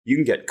system, you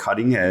can get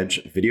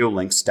cutting-edge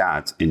video-linked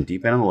stats and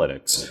deep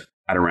analytics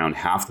at around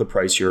half the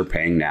price you're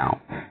paying now.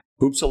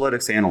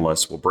 Hoopsalytics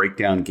analysts will break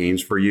down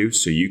games for you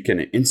so you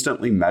can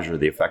instantly measure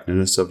the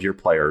effectiveness of your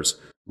players,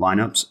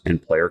 lineups,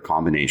 and player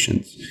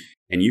combinations.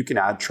 And you can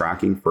add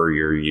tracking for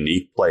your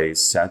unique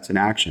plays, sets, and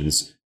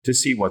actions to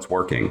see what's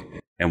working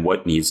and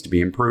what needs to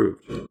be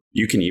improved.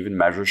 You can even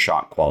measure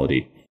shot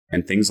quality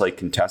and things like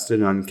contested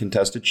and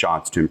uncontested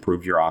shots to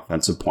improve your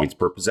offensive points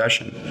per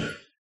possession.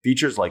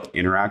 Features like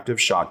interactive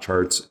shot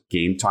charts,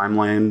 game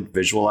timeline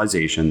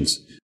visualizations,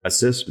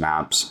 assist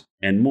maps,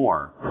 and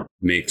more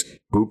makes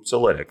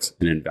Hoopsalytics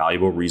an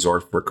invaluable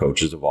resource for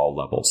coaches of all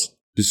levels.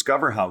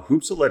 Discover how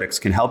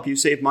Hoopsalytics can help you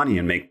save money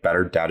and make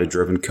better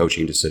data-driven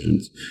coaching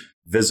decisions.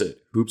 Visit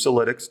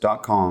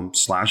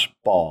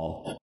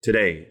hoopsalytics.com/ball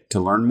today to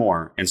learn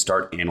more and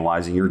start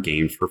analyzing your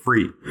games for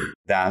free.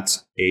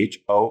 That's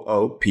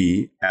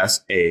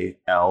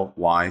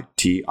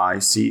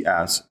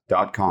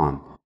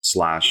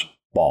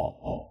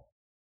hoopsalytics.com/ball.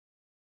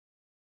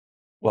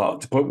 Well,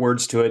 to put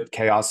words to it,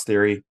 chaos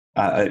theory,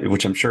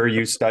 which I'm sure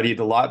you studied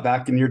a lot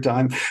back in your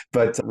time,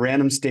 but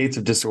random states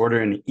of disorder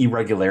and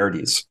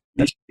irregularities.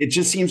 It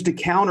just seems to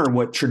counter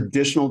what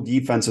traditional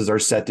defenses are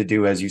set to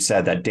do, as you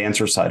said, that dance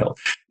recital.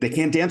 They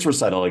can't dance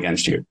recital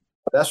against you.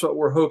 That's what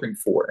we're hoping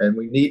for. And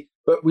we need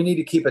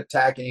to keep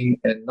attacking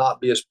and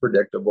not be as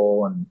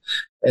predictable. And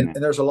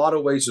there's a lot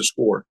of ways to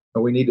score,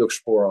 and we need to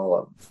explore all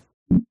of them.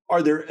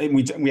 Are there, and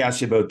we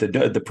asked you about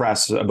the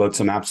press, about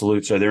some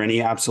absolutes. Are there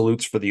any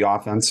absolutes for the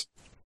offense?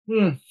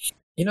 I'm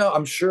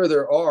sure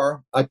there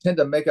are. I tend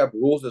to make up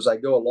rules as I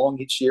go along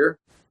each year.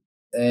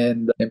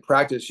 And in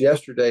practice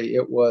yesterday,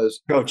 it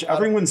was... Coach,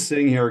 everyone's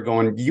sitting here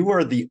going, you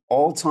are the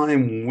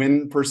all-time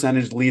win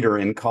percentage leader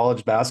in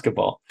college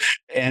basketball.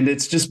 And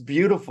it's just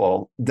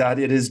beautiful that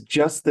it is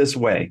just this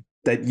way,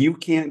 that you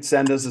can't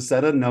send us a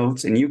set of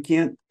notes and you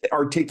can't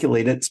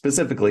articulate it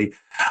specifically.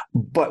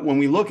 But when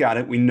we look at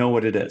it, we know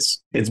what it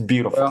is. It's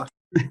beautiful. Well,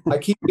 I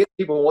keep getting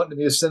people wanting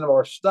me to send them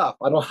our stuff.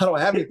 I don't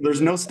have anything. There's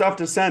no stuff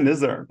to send, is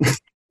there?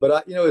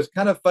 But, it's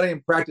kind of funny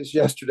in practice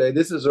yesterday. I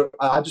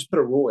just put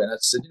a rule in. I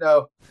said,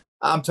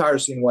 I'm tired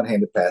of seeing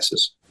one-handed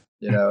passes.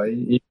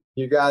 You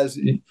guys,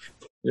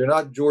 you're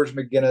not George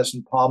McGinnis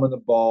and palming the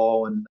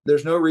ball, and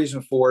there's no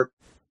reason for it.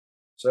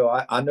 So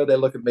I know they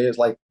look at me as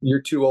like,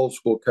 you're too old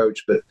school,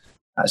 coach. But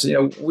I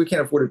said, we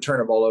can't afford to turn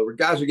the ball over.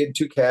 Guys are getting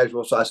too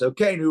casual. So I said,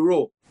 okay, new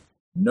rule.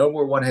 No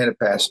more one-handed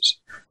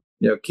passes.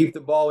 Keep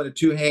the ball into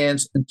two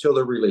hands until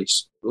they're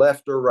released.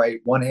 Left or right,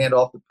 one hand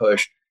off the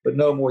push, but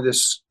no more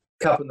this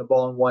cupping the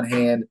ball in one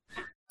hand.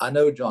 I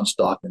know John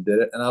Stockton did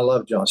it, and I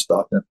love John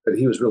Stockton, but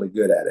he was really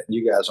good at it.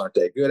 You guys aren't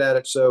that good at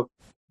it. So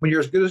when you're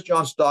as good as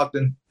John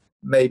Stockton,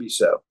 maybe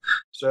so.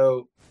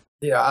 So,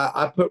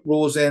 I put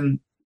rules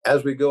in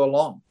as we go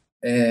along,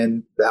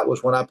 and that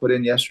was when I put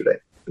in yesterday.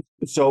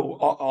 So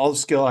all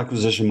skill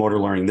acquisition, motor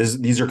learning. This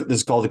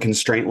is called a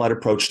constraint-led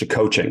approach to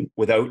coaching.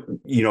 Without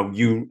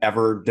you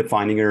ever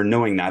defining it or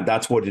knowing that,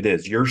 that's what it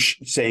is. You're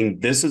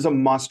saying this is a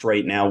must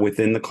right now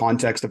within the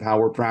context of how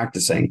we're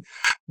practicing,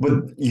 but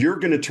you're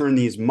going to turn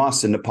these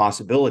musts into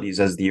possibilities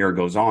as the year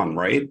goes on,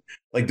 right?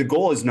 Like the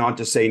goal is not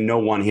to say no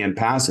one-hand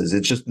passes.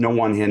 It's just no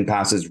one-hand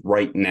passes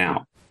right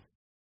now.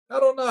 I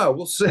don't know.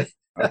 We'll see.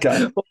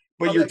 Okay,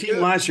 but your team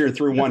last year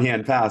threw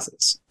one-hand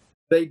passes.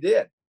 They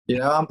did.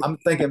 I'm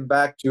thinking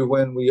back to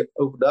when we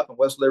opened up and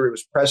West Liberty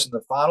was pressing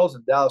the finals,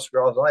 and Dallas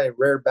Grazani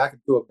reared back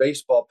into a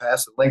baseball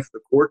pass the length of the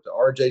court to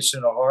R.J.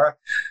 Sunohara.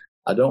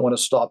 I don't want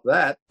to stop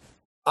that.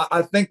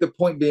 I think the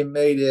point being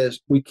made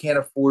is we can't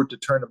afford to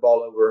turn the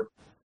ball over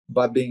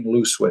by being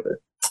loose with it.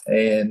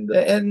 And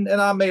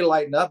I may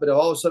lighten up, but if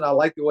all of a sudden I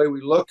like the way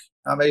we look,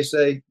 I may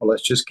say, well,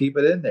 let's just keep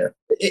it in there.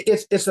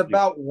 It's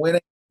about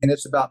winning, and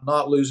it's about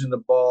not losing the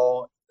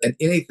ball. And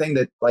anything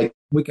that like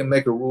we can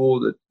make a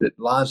rule that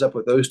lines up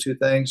with those two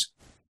things,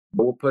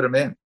 but we'll put them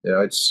in.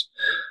 It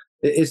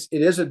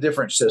is a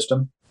different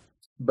system,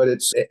 but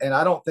and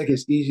I don't think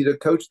it's easy to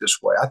coach this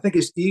way. I think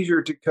it's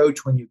easier to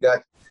coach when you've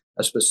got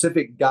a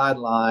specific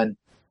guideline.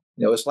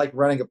 It's like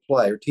running a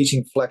play or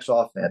teaching flex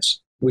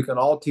offense. We can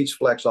all teach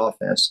flex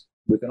offense.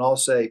 We can all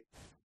say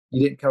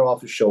you didn't cut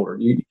off the shoulder.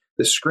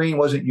 The screen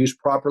wasn't used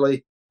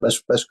properly.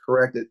 Let's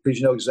correct it,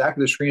 because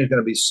exactly the screen is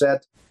going to be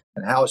set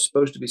and how it's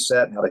supposed to be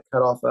set and how to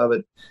cut off of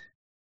it.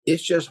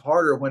 It's just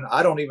harder when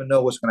I don't even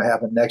know what's going to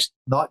happen next,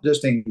 not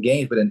just in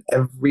games, but in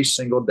every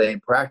single day in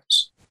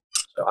practice.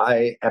 So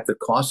I have to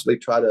constantly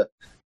try to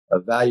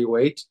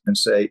evaluate and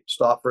say,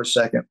 stop for a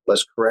second,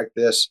 let's correct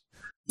this.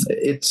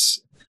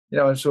 It's,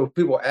 and so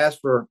people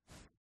ask for,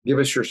 give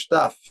us your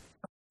stuff.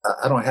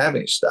 I don't have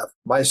any stuff.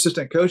 My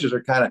assistant coaches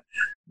are kind of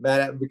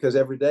mad at me because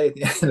every day at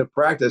the end of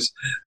practice,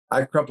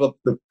 I crumple up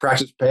the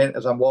practice pen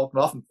as I'm walking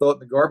off and throw it in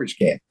the garbage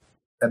can.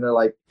 And they're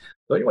like,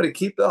 don't you want to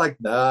keep that? Like,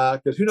 nah,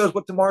 because who knows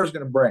what tomorrow's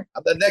going to bring.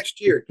 The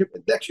next year,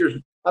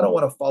 I don't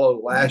want to follow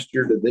last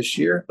year to this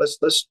year.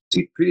 Let's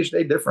treat each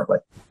day differently.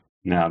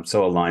 Yeah, I'm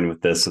so aligned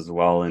with this as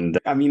well. And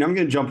I mean, I'm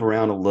going to jump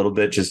around a little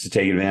bit just to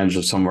take advantage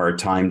of some of our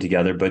time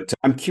together. But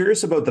I'm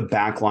curious about the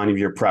back line of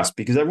your press,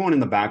 because everyone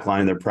in the back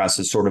line of their press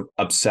is sort of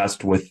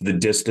obsessed with the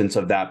distance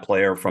of that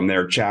player from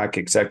their check,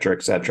 et cetera,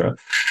 et cetera.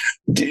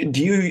 Do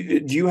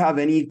you have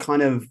any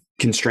kind of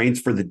constraints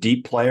for the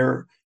deep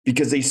player?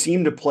 Because they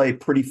seem to play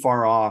pretty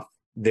far off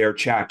their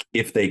check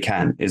if they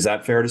can. Is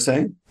that fair to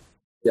say?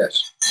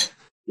 Yes.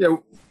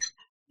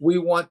 We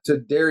want to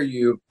dare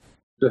you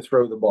to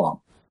throw the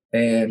ball.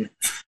 And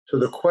so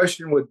the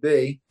question would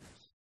be,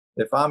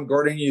 if I'm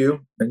guarding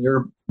you and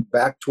you're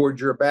back towards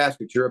your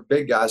basket, you're a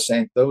big guy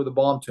saying, throw the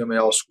ball to me,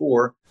 I'll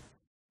score.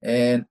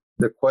 And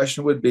the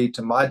question would be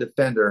to my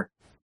defender,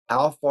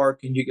 how far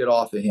can you get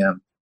off of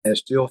him and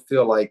still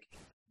feel like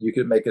you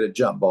could make it a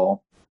jump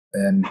ball?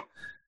 And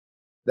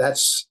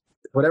that's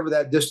whatever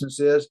that distance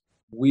is,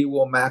 we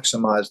will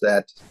maximize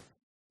that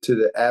to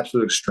the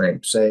absolute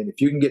extreme, saying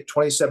if you can get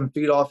 27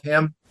 feet off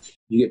him,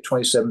 you get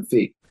 27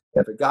 feet.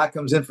 If a guy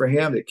comes in for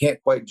him that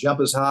can't quite jump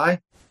as high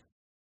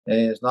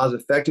and it's not as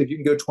effective, you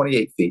can go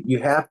 28 feet. You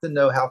have to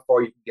know how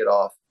far you can get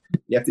off.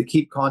 You have to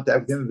keep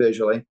contact with him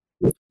visually.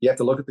 You have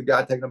to look at the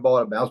guy taking the ball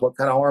out of bounds. What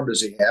kind of arm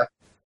does he have?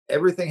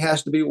 Everything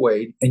has to be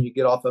weighed, and you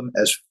get off him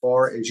as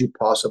far as you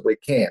possibly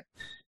can.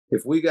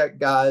 If we got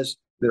guys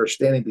that are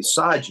standing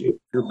beside you, if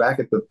you're back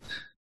at the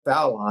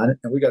foul line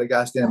and we got a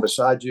guy standing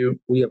beside you,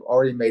 we have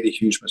already made a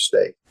huge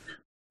mistake.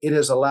 It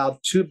has allowed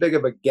too big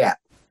of a gap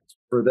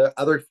for the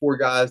other four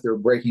guys that are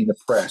breaking the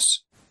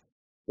press,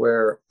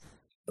 where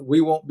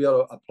we won't be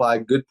able to apply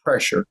good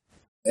pressure.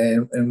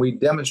 And we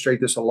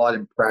demonstrate this a lot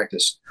in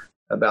practice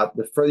about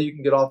the further you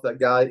can get off that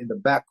guy in the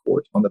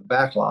backcourt, on the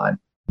back line,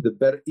 the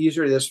better,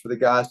 easier it is for the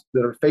guys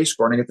that are face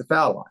guarding at the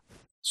foul line.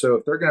 So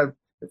if we're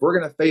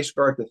going to face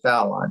guard the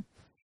foul line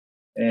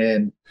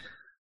and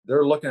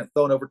they're looking at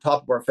throwing over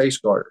top of our face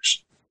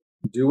guarders,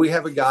 do we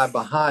have a guy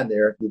behind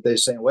there that they're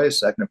saying, wait a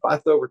second, if I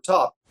throw over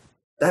top,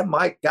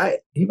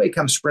 he may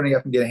come sprinting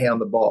up and get a hand on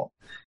the ball.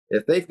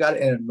 If they've got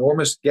an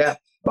enormous gap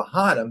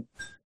behind them,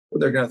 well,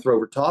 they're going to throw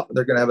over top and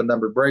they're going to have a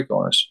numbered break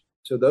on us.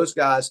 So those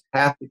guys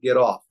have to get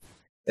off.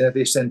 And if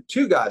they send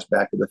two guys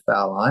back to the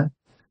foul line,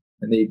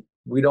 and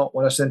we don't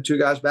want to send two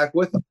guys back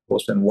with them, we'll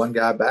send one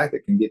guy back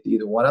that can get to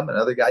either one of them,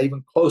 another guy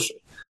even closer.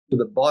 So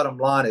the bottom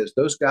line is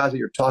those guys that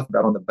you're talking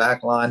about on the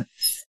back line,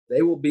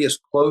 they will be as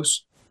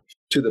close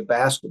to the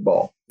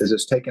basketball as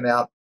it's taken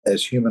out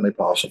as humanly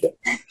possible.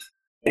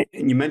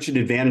 And you mentioned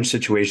advantage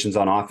situations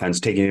on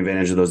offense, taking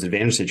advantage of those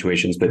advantage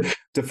situations, but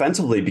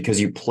defensively, because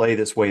you play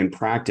this way in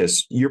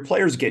practice, your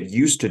players get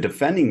used to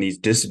defending these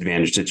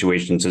disadvantaged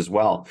situations as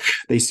well.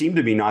 They seem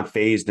to be not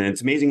phased, and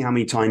it's amazing how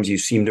many times you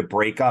seem to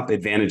break up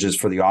advantages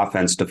for the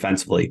offense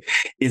defensively.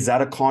 Is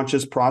that a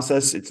conscious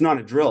process? It's not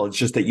a drill. It's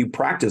just that you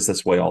practice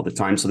this way all the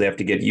time, so they have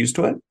to get used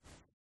to it?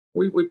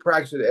 We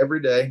practice it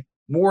every day,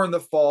 more in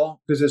the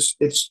fall, because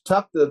it's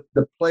tough to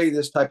play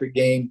this type of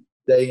game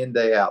day in,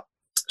 day out.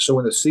 So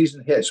when the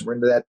season hits, we're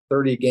into that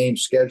 30-game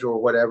schedule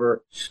or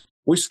whatever,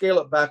 we scale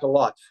it back a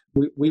lot.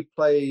 We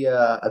play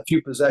a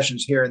few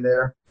possessions here and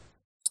there,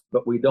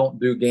 but we don't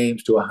do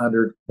games to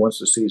 100 once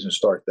the season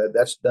starts.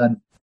 That's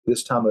done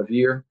this time of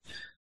year.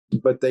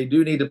 But they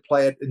do need to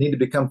play it. They need to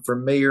become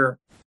familiar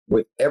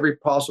with every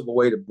possible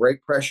way to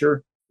break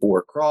pressure: 4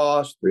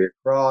 across, 3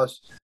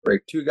 across,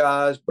 break 2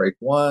 guys, break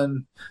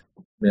 1.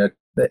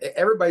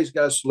 Everybody's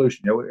got a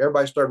solution.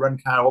 Everybody started running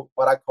kind of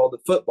what I call the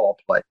football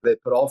play. They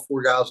put all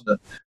 4 guys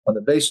on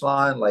the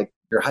baseline, like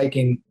you're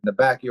hiking in the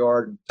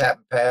backyard and tap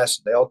and pass.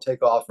 And they all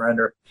take off and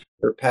run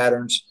their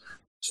patterns.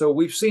 So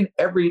we've seen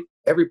every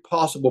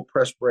possible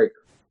press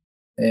breaker,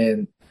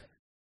 and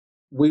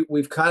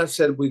we've kind of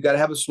said we've got to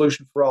have a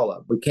solution for all of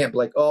them. We can't be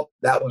like, oh,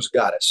 that one's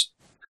got us.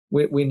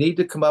 We need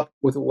to come up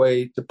with a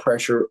way to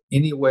pressure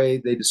any way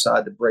they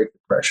decide to break the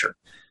pressure.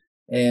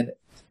 And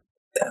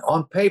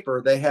on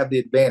paper, they have the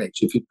advantage.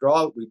 If you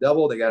draw, we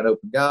double, they got an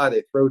open guy,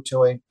 they throw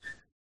to him.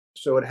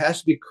 So it has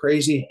to be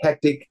crazy,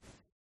 hectic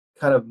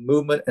kind of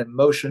movement and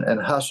motion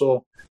and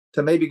hustle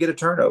to maybe get a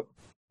turnover,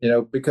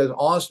 because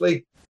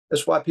honestly,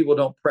 that's why people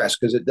don't press,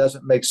 because it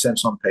doesn't make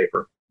sense on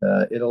paper.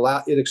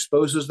 It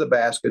exposes the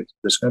basket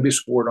that's going to be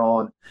scored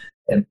on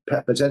and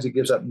potentially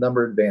gives up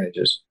number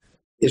advantages.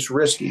 It's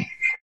risky.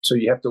 So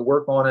you have to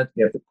work on it.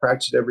 You have to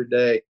practice it every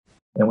day.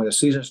 And when the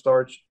season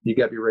starts, you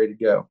got to be ready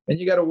to go. And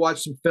you got to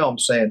watch some film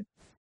saying,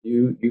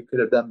 you could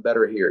have done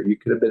better here. You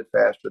could have been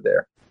faster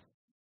there.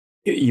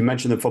 You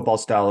mentioned the football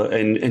style,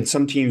 and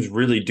some teams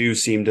really do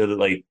seem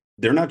to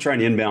they're not trying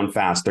to inbound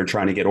fast. They're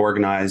trying to get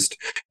organized.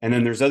 And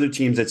then there's other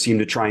teams that seem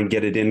to try and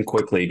get it in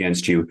quickly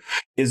against you.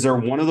 Is there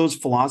one of those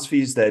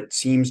philosophies that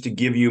seems to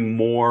give you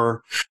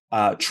more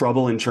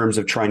trouble in terms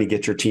of trying to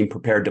get your team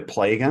prepared to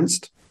play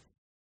against?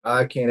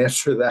 I can't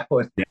answer that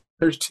one. Yeah.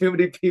 There's too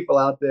many people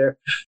out there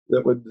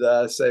that would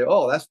say,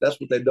 oh, that's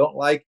what they don't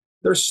like.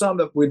 There's some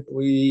that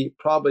we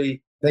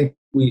probably think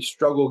we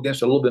struggle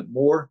against a little bit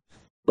more,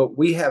 but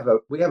we have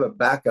a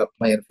backup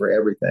plan for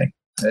everything.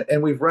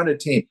 And we've run a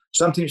team.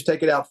 Some teams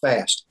take it out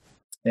fast.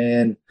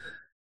 And,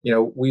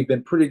 we've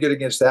been pretty good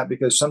against that,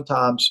 because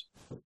sometimes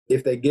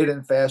if they get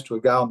in fast to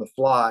a guy on the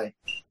fly,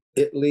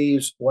 it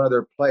leaves one of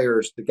their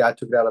players, the guy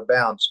took it out of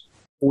bounds,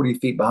 40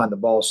 feet behind the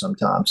ball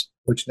sometimes,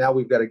 which now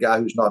we've got a guy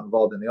who's not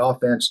involved in the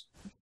offense.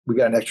 We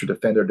got an extra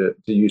defender to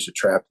use to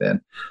trap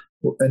then.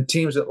 And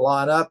teams that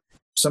line up,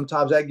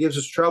 sometimes that gives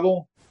us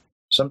trouble.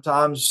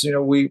 Sometimes,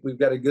 we've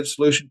got a good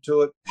solution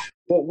to it.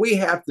 What we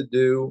have to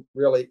do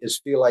really is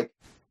feel like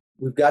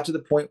we've got to the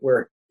point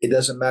where it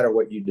doesn't matter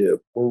what you do.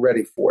 We're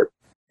ready for it.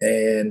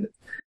 And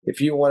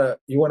if you want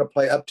to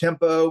play up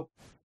tempo,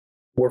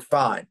 we're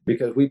fine,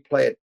 because we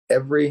play it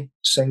every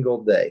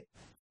single day.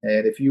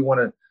 And if you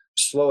want to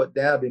slow it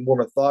down, be more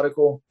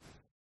methodical,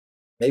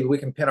 maybe we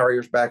can pin our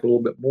ears back a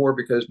little bit more,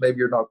 because maybe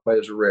you're not quite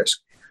as a risk.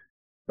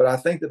 But I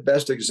think the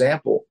best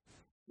example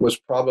was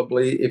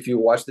probably if you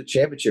watched the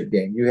championship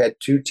game. You had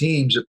 2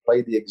 teams that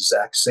played the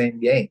exact same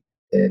game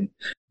in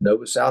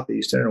Nova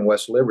Southeastern and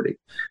West Liberty.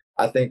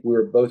 I think we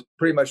were both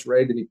pretty much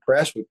ready to be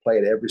pressed. We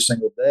played every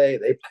single day.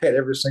 They played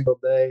every single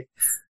day.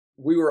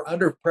 We were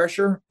under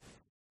pressure,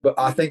 but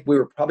I think we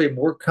were probably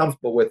more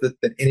comfortable with it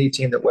than any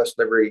team that West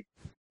Liberty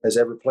has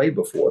ever played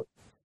before.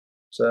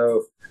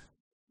 So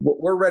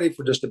we're ready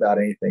for just about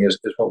anything is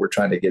what we're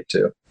trying to get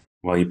to.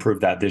 Well, you proved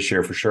that this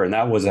year for sure. And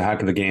that was a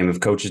heck of a game. If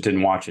coaches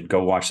didn't watch it,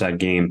 go watch that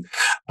game.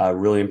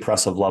 Really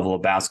impressive level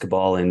of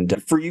basketball.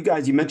 And for you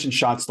guys, you mentioned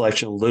shot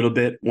selection a little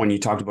bit when you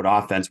talked about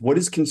offense. What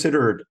is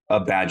considered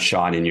a bad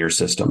shot in your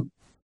system?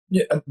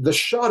 Yeah, the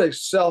shot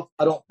itself,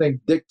 I don't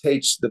think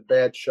dictates the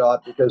bad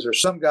shot, because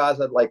there's some guys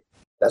that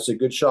that's a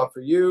good shot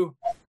for you,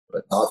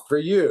 but not for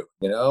you,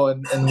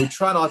 and we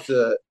try not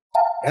to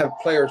have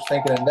players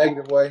think in a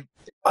negative way.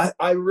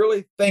 I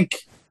really think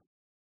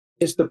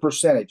it's the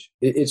percentage.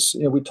 It's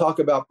we talk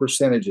about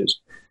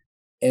percentages,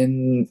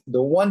 and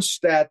the one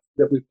stat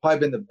that we've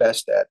probably been the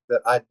best at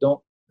that I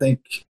don't think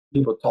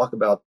people talk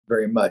about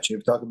very much. You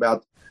talk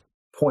about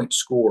points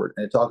scored,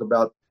 and you talk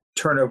about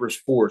turnovers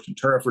forced and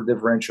turnover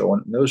differential,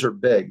 and those are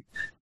big.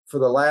 For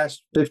the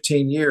last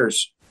 15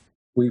 years,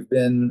 we've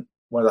been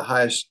one of the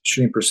highest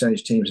shooting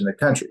percentage teams in the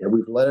country, and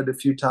we've led it a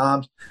few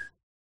times.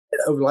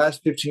 And over the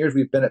last 15 years,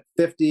 we've been at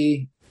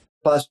 50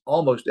 plus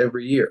almost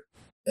every year.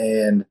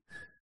 And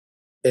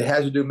it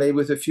has to do maybe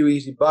with a few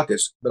easy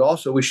buckets, but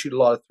also we shoot a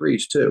lot of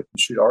threes too. We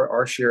shoot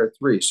our share of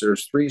threes. So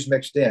there's threes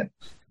mixed in.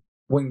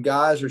 When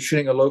guys are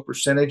shooting a low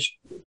percentage,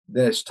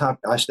 then it's time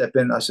I step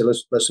in. I say,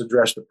 let's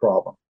address the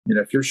problem.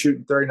 If you're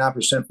shooting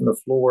 39% from the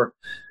floor,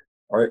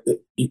 and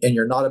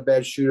you're not a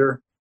bad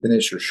shooter, then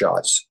it's your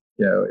shots.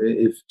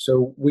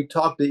 So we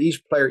talk to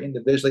each player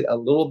individually a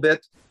little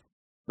bit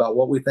about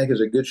what we think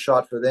is a good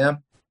shot for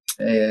them.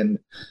 And,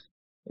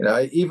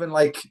 even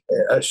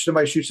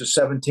somebody shoots a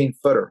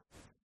 17-footer.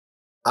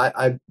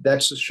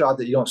 That's a shot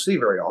that you don't see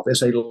very often.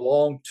 It's a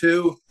long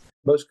 2.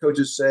 Most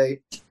coaches say,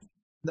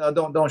 no,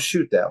 don't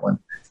shoot that one.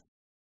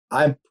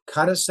 I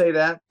kind of say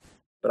that,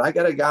 but I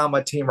got a guy on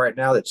my team right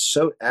now that's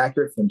so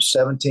accurate from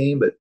 17,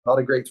 but not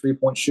a great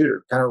 3-point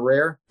shooter, kind of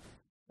rare.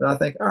 And I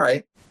think, all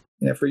right,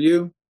 for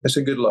you, it's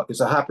a good look.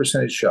 It's a high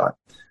percentage shot.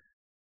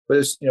 but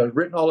it's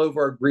written all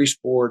over our grease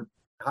board.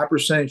 High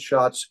percentage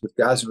shots with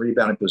guys in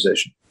rebounding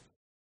position,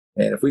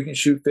 and if we can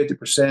shoot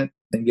 50%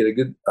 and get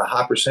a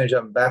high percentage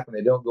of them back when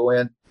they don't go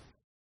in,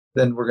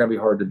 then we're going to be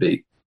hard to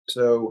beat.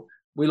 So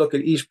we look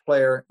at each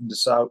player and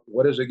decide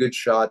what is a good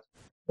shot,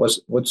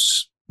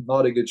 what's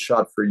not a good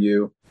shot for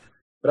you.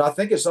 But I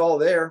think it's all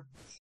there: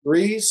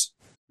 threes,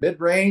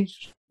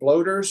 mid-range,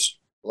 floaters,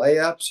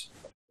 layups,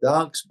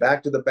 dunks,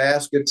 back to the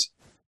basket,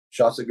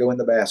 shots that go in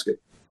the basket.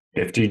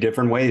 50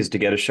 different ways to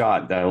get a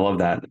shot. I love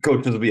that.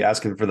 Coaches will be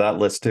asking for that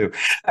list too.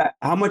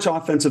 How much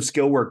offensive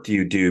skill work do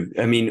you do?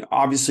 I mean,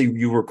 obviously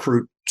you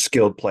recruit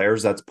skilled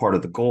players. That's part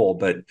of the goal,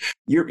 but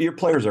your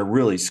players are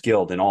really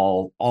skilled in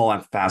all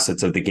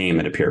facets of the game,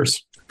 it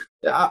appears.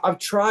 Yeah, I've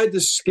tried to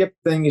skip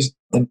things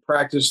in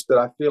practice that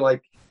I feel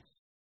like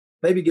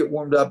maybe get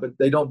warmed up, but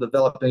they don't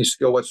develop any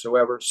skill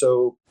whatsoever.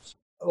 So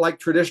like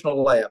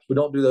traditional layups, we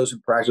don't do those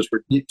in practice. We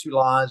get two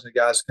lines and the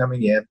guys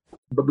coming in,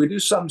 but we do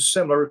something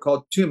similar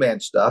called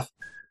two-man stuff,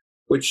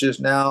 which is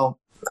now,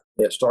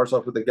 it starts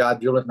off with the guy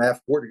dribbling from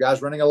half court, the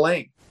guy's running a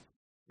lane.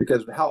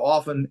 Because how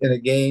often in a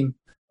game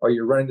are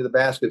you running to the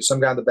basket, some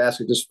guy in the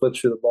basket just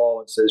flips you the ball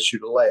and says,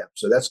 shoot a layup.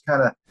 So that's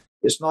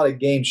it's not a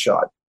game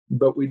shot,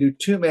 but we do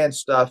two-man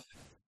stuff,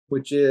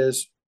 which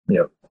is,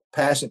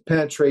 pass and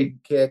penetrate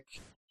and kick,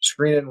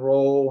 screen and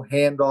roll,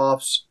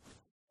 handoffs,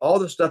 all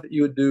the stuff that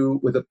you would do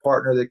with a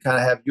partner that kind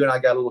of have you and I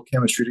got a little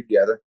chemistry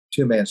together,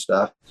 two-man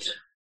stuff.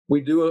 We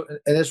do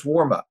it, and it's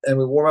warm-up, and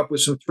we warm up with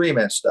some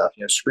three-man stuff,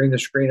 screen the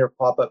screener,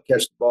 pop up,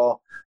 catch the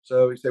ball.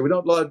 So we say we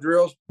don't do a lot of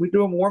drills. We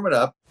do them warming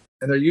up,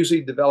 and they're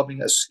usually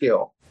developing a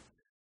skill.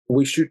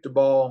 We shoot the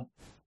ball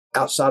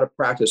outside of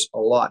practice a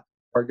lot.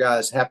 Our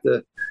guys have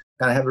to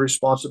kind of have a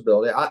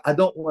responsibility. I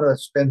don't want to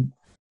spend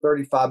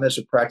 35 minutes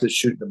of practice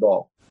shooting the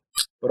ball,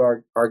 but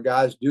our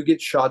guys do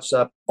get shots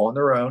up on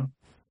their own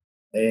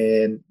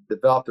and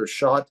develop their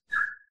shot.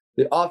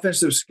 The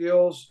offensive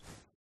skills,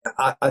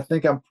 I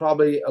think I'm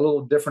probably a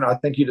little different. I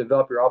think you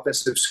develop your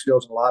offensive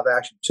skills in live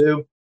action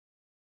too.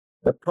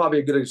 But probably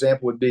a good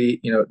example would be,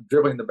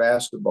 dribbling the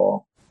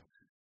basketball.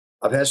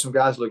 I've had some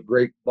guys look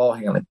great ball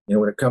handling.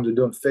 When it comes to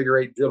doing figure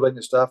eight dribbling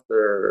and stuff,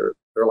 they're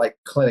like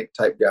clinic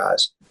type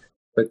guys.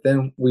 But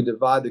then we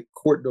divide the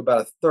court into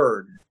about a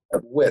third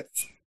of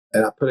width.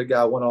 And I put a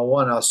guy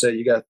one-on-one, and I'll say,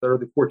 you got a third of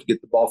the court to get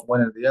the ball from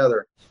one end to the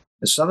other.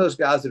 And some of those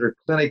guys that are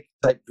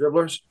clinic-type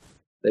dribblers,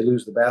 they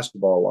lose the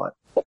basketball a lot.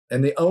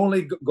 And the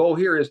only goal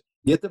here is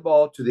get the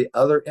ball to the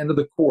other end of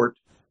the court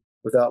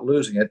without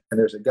losing it. And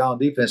there's a guy on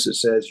defense that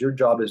says, your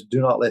job is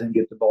do not let him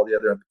get the ball to the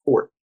other end of the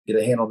court. Get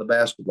a hand on the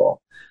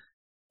basketball.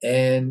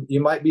 And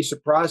you might be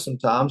surprised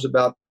sometimes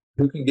about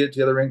who can get it to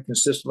the other end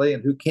consistently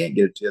and who can't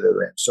get it to the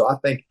other end. So I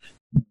think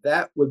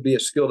that would be a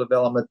skill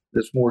development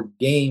that's more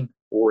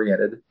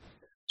game-oriented.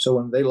 So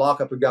when they lock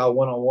up a guy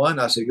one-on-one,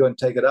 I say, go ahead and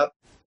take it up.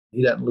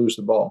 He doesn't lose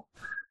the ball.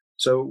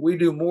 So we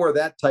do more of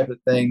that type of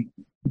thing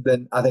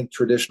than I think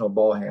traditional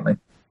ball handling.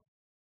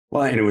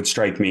 Well, and it would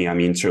strike me,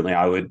 certainly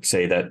I would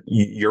say that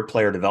your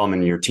player development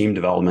and your team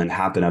development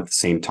happen at the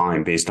same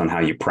time based on how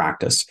you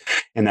practice.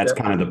 And that's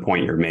kind of the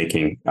point you're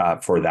making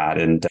for that.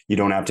 And you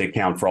don't have to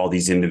account for all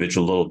these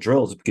individual little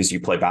drills because you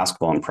play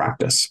basketball in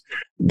practice.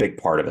 Big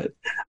part of it.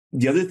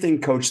 The other thing,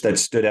 Coach, that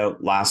stood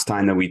out last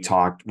time that we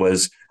talked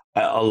was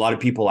a lot of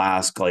people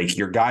ask, like,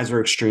 your guys are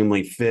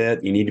extremely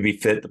fit. You need to be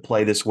fit to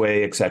play this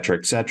way, et cetera,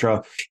 et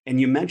cetera. And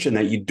you mentioned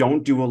that you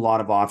don't do a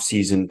lot of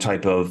off-season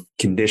type of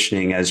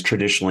conditioning as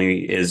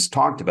traditionally is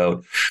talked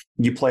about.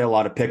 You play a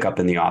lot of pickup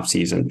in the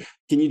off-season.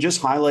 Can you just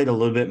highlight a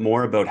little bit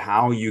more about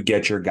how you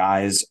get your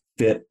guys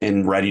fit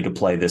and ready to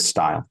play this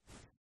style?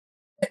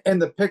 And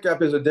the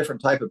pickup is a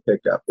different type of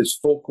pickup. It's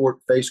full court,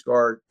 face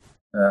guard,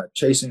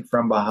 chasing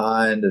from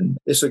behind, and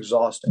it's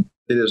exhausting.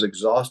 It is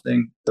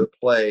exhausting to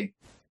play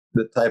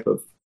the type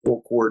of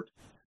full court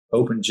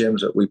open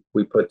gyms that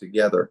we put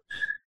together.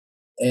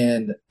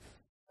 And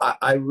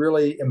I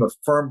really am a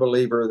firm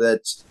believer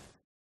that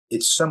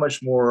it's so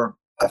much more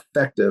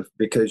effective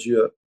because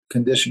you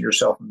condition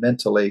yourself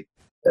mentally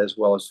as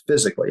well as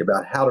physically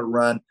about how to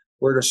run,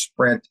 where to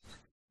sprint,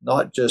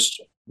 not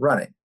just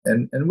running.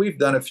 And we've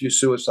done a few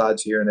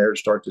suicides here and there to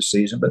start the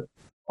season, but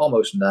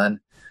almost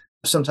none.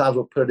 Sometimes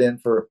we'll put it in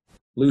for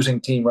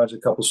losing team runs, a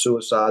couple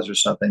suicides or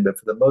something, but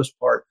for the most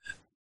part,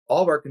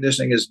 all of our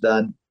conditioning is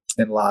done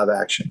in live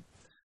action.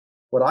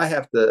 What I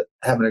have to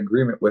have an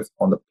agreement with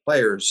on the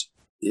players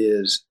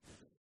is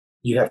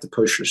you have to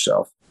push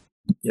yourself.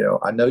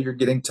 I know you're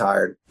getting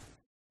tired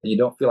and you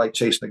don't feel like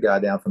chasing the guy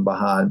down from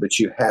behind, but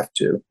you have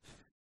to.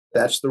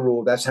 That's the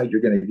rule. That's how you're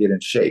going to get in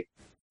shape.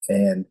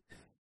 And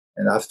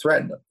I've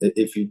threatened them.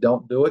 If you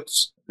don't do it,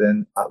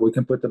 then we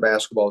can put the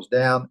basketballs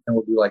down and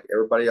we'll be like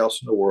everybody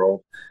else in the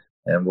world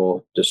and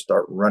we'll just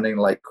start running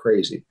like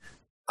crazy.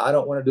 I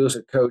don't want to do as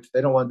a coach.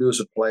 They don't want to do as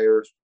a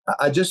players.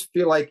 I just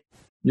feel like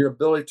your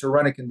ability to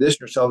run and condition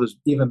yourself is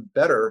even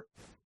better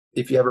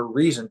if you have a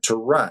reason to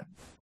run.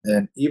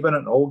 And even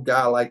an old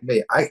guy like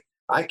me,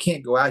 I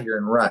can't go out here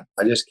and run.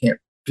 I just can't.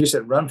 If you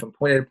said run from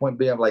point A to point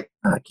B, I'm like,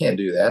 I can't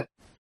do that.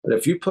 But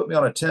if you put me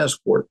on a tennis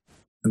court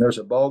and there's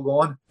a ball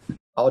going,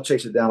 I'll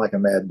chase it down like a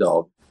mad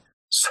dog.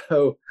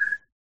 So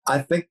I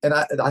think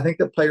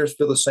the players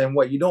feel the same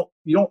way. You don't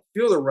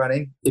feel the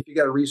running if you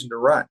got a reason to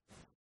run,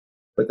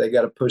 but they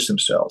got to push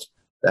themselves.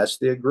 That's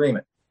the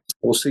agreement.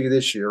 We'll see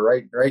this year.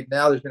 Right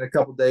now, there's been a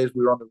couple of days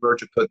we were on the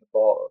verge of putting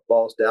the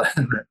balls down.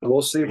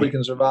 We'll see if we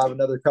can survive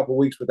another couple of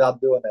weeks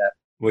without doing that.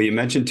 Well, you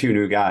mentioned 2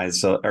 new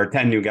guys, or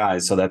 10 new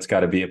guys, so that's got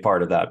to be a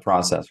part of that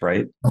process,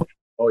 right?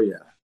 Oh yeah,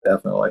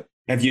 definitely.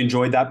 Have you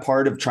enjoyed that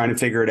part of trying to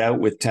figure it out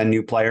with 10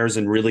 new players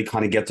and really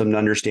kind of get them to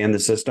understand the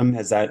system?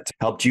 Has that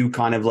helped you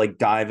kind of like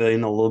dive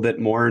in a little bit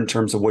more in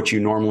terms of what you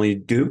normally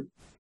do?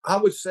 I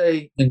would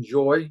say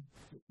enjoy.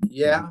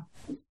 Yeah.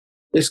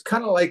 It's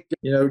kind of like,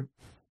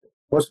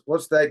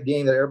 what's that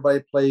game that everybody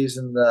plays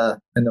in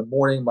the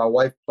morning? My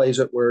wife plays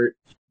it where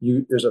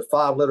there's a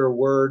 5-letter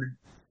word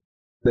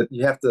that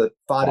you have to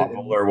find it.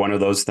 Or one of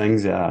those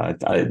things. Yeah.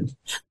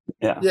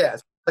 Yeah.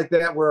 It's like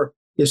that where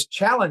it's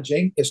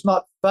challenging. It's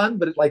not fun,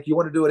 but it's like you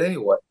want to do it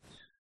anyway.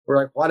 We're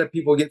like, why do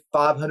people get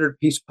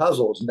 500-piece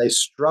puzzles and they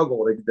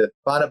struggle to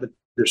find it? But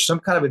there's some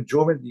kind of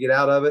enjoyment you get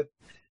out of it.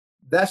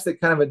 That's the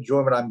kind of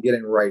enjoyment I'm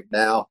getting right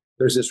now.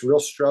 There's this real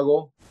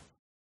struggle,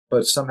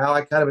 but somehow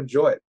I kind of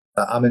enjoy it.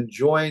 I'm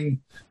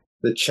enjoying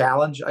the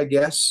challenge, I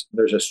guess.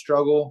 There's a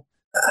struggle.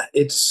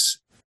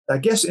 I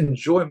guess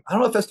enjoy. I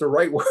don't know if that's the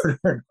right word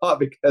or not,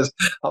 because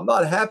I'm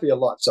not happy a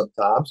lot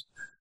sometimes,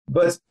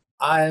 but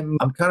I'm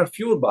kind of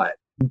fueled by it.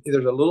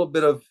 There's a little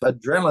bit of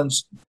adrenaline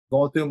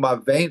going through my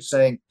veins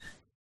saying,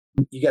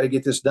 you got to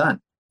get this done.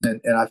 And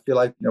I feel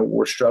like,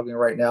 we're struggling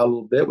right now a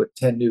little bit with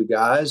 10 new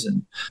guys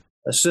and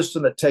a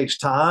system that takes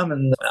time.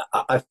 And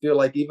I feel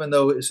like even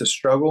though it's a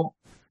struggle,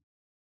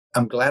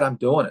 I'm glad I'm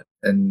doing it.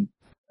 And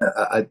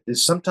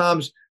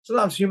sometimes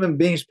human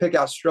beings pick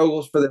out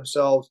struggles for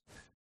themselves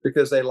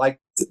because they like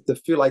to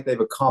feel like they've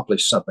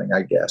accomplished something,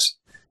 I guess.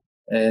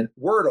 And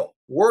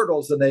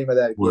Wordle's the name of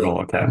that game.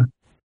 Wordle, okay.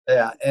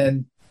 Yeah.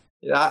 And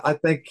I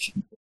think,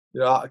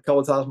 a couple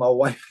of times my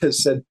wife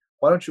has said,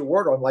 why don't you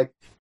Wordle? I'm like,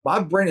 my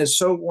brain is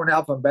so worn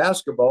out from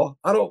basketball.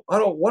 I don't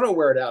want to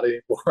wear it out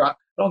anymore. I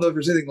don't know if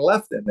there's anything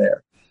left in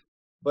there.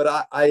 But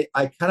I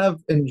kind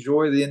of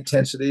enjoy the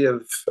intensity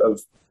of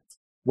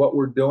what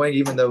we're doing,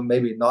 even though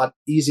maybe not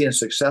easy and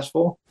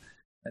successful.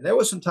 And there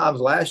was some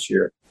times last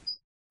year,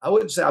 I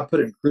wouldn't say I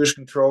put it in cruise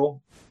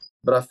control,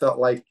 but I felt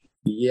like,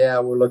 yeah,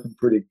 we're looking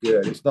pretty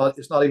good. It's not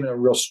even a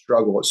real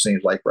struggle, it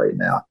seems like right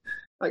now.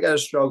 I got a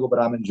struggle, but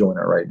I'm enjoying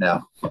it right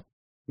now.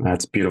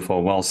 That's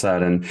beautiful. Well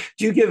said. And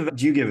do you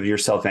give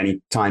yourself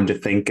any time to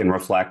think and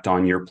reflect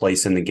on your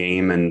place in the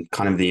game and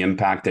kind of the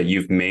impact that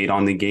you've made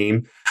on the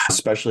game?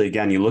 Especially,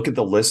 again, you look at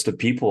the list of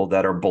people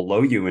that are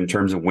below you in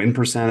terms of win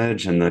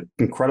percentage and the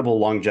incredible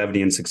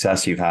longevity and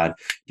success you've had.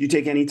 Do you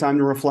take any time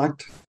to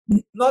reflect?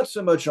 Not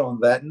so much on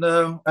that,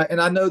 no. And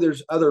I know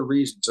there's other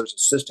reasons. There's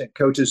assistant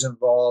coaches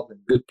involved and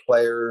good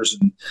players,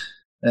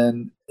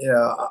 and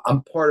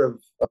I'm part of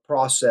a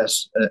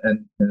process,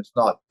 and it's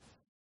not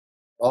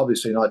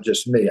obviously not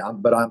just me,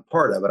 but I'm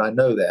part of it. I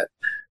know that.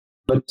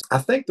 But I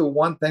think the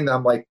one thing that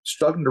I'm like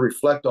struggling to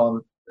reflect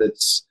on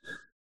is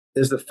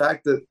the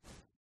fact that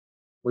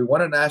we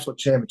won a national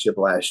championship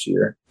last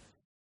year,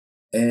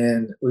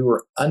 and we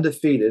were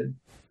undefeated,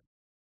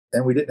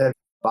 and we didn't have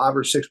 5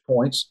 or 6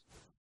 points.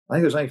 I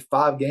think there was only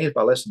 5 games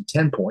by less than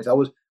 10 points.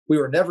 We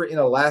were never in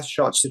a last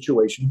shot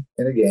situation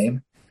in a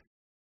game,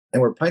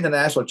 and we're playing the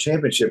national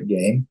championship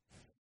game.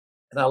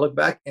 And I look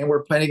back, and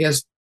we're playing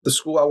against the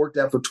school I worked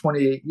at for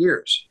 28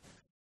 years.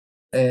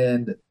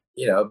 And,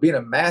 being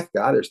a math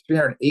guy, there's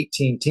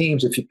 318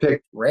 teams. If you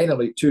pick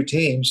randomly 2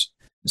 teams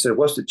and said,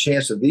 what's the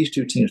chance of these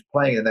 2 teams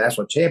playing in the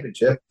national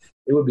championship?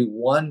 It would be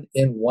 1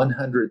 in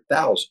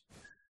 100,000.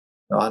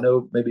 Now, I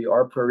know maybe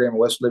our program in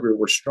West Liberty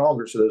were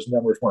stronger, so those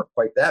numbers weren't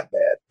quite that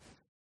bad.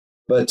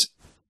 But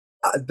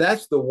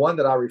that's the one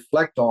that I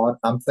reflect on.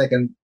 I'm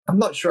thinking, I'm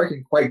not sure I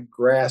can quite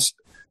grasp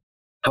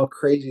how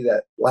crazy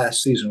that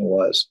last season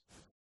was.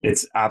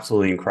 It's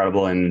absolutely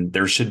incredible. And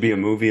there should be a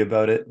movie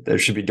about it. There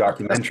should be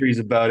documentaries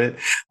about it.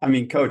 I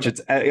mean, Coach,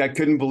 I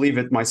couldn't believe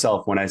it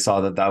myself when I saw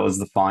that was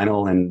the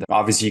final. And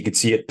obviously you could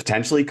see it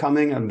potentially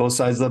coming on both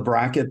sides of the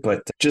bracket,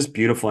 but just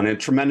beautiful and a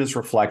tremendous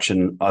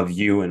reflection of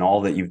you and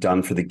all that you've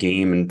done for the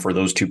game and for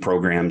those 2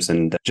 programs,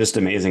 and just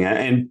amazing.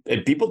 And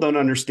people don't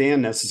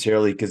understand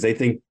necessarily because they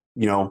think,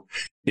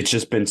 it's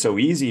just been so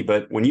easy.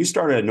 But when you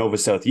started at Nova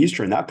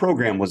Southeastern, that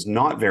program was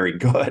not very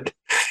good.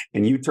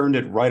 And you turned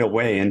it right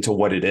away into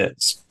what it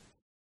is.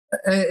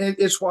 And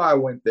it's why I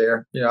went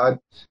there.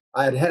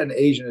 I had an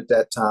agent at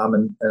that time,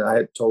 and I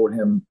had told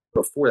him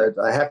before that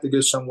I have to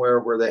go somewhere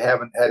where they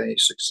haven't had any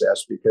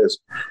success, because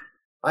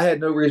I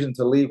had no reason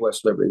to leave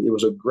West Liberty. It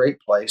was a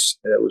great place.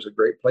 It was a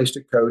great place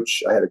to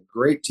coach. I had a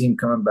great team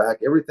coming back.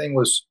 Everything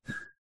was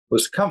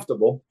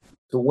comfortable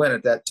to win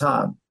at that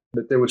time.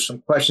 But there was some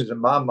questions in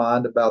my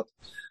mind about,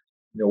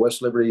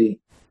 West Liberty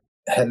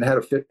hadn't had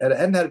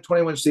a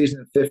 21 season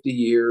in 50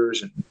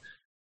 years,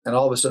 and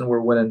all of a sudden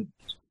we're winning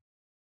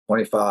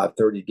 25,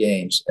 30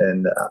 games.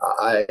 And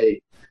I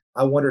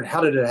wondered,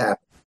 how did it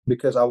happen?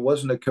 Because I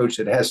wasn't a coach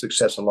that had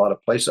success in a lot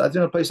of places. I was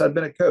in a place I'd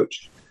been a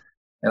coach.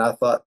 And I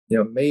thought,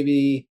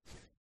 maybe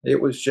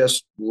It was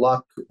just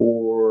luck,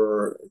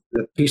 or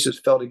the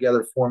pieces fell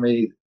together for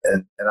me.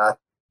 And I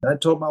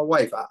told my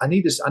wife, I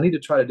need to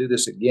try to do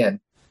this again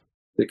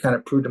to kind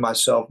of prove to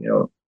myself,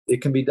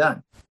 it can be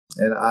done.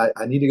 And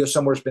I need to go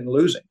somewhere that's been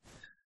losing.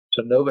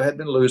 So Nova had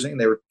been losing.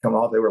 They were coming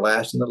off. They were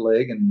last in the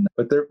league.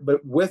 But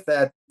with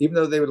that, even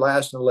though they were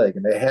last in the league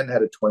and they hadn't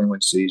had a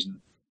 20-win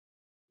season,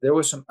 there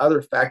was some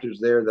other factors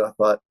there that I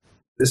thought,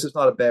 this is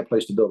not a bad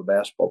place to build a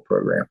basketball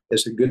program.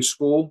 It's a good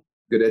school,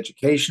 good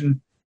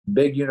education,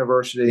 big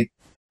university,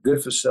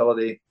 good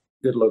facility,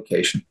 good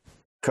location.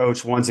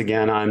 Coach, once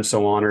again, I'm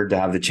so honored to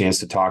have the chance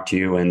to talk to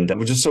you. And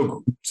we're just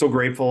so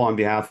grateful on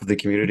behalf of the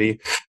community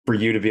for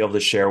you to be able to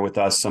share with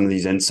us some of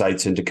these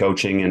insights into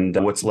coaching and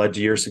what's led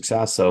to your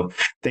success. So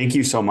thank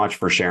you so much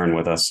for sharing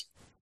with us.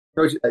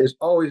 Coach, it's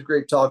always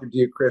great talking to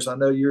you, Chris. I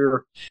know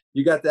you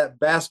got that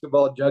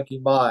basketball junkie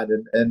mind,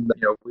 and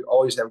we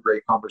always have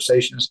great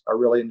conversations. I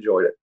really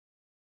enjoyed it.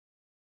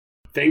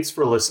 Thanks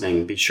for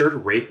listening. Be sure to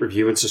rate,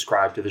 review, and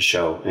subscribe to the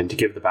show, and to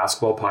give the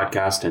Basketball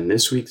Podcast and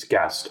this week's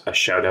guest a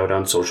shout out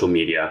on social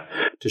media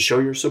to show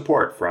your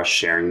support for us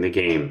sharing the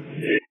game.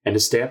 And to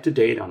stay up to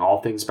date on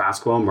all things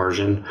basketball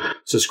immersion,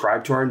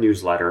 subscribe to our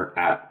newsletter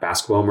at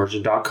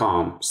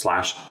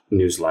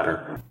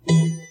basketballimmersion.com/newsletter.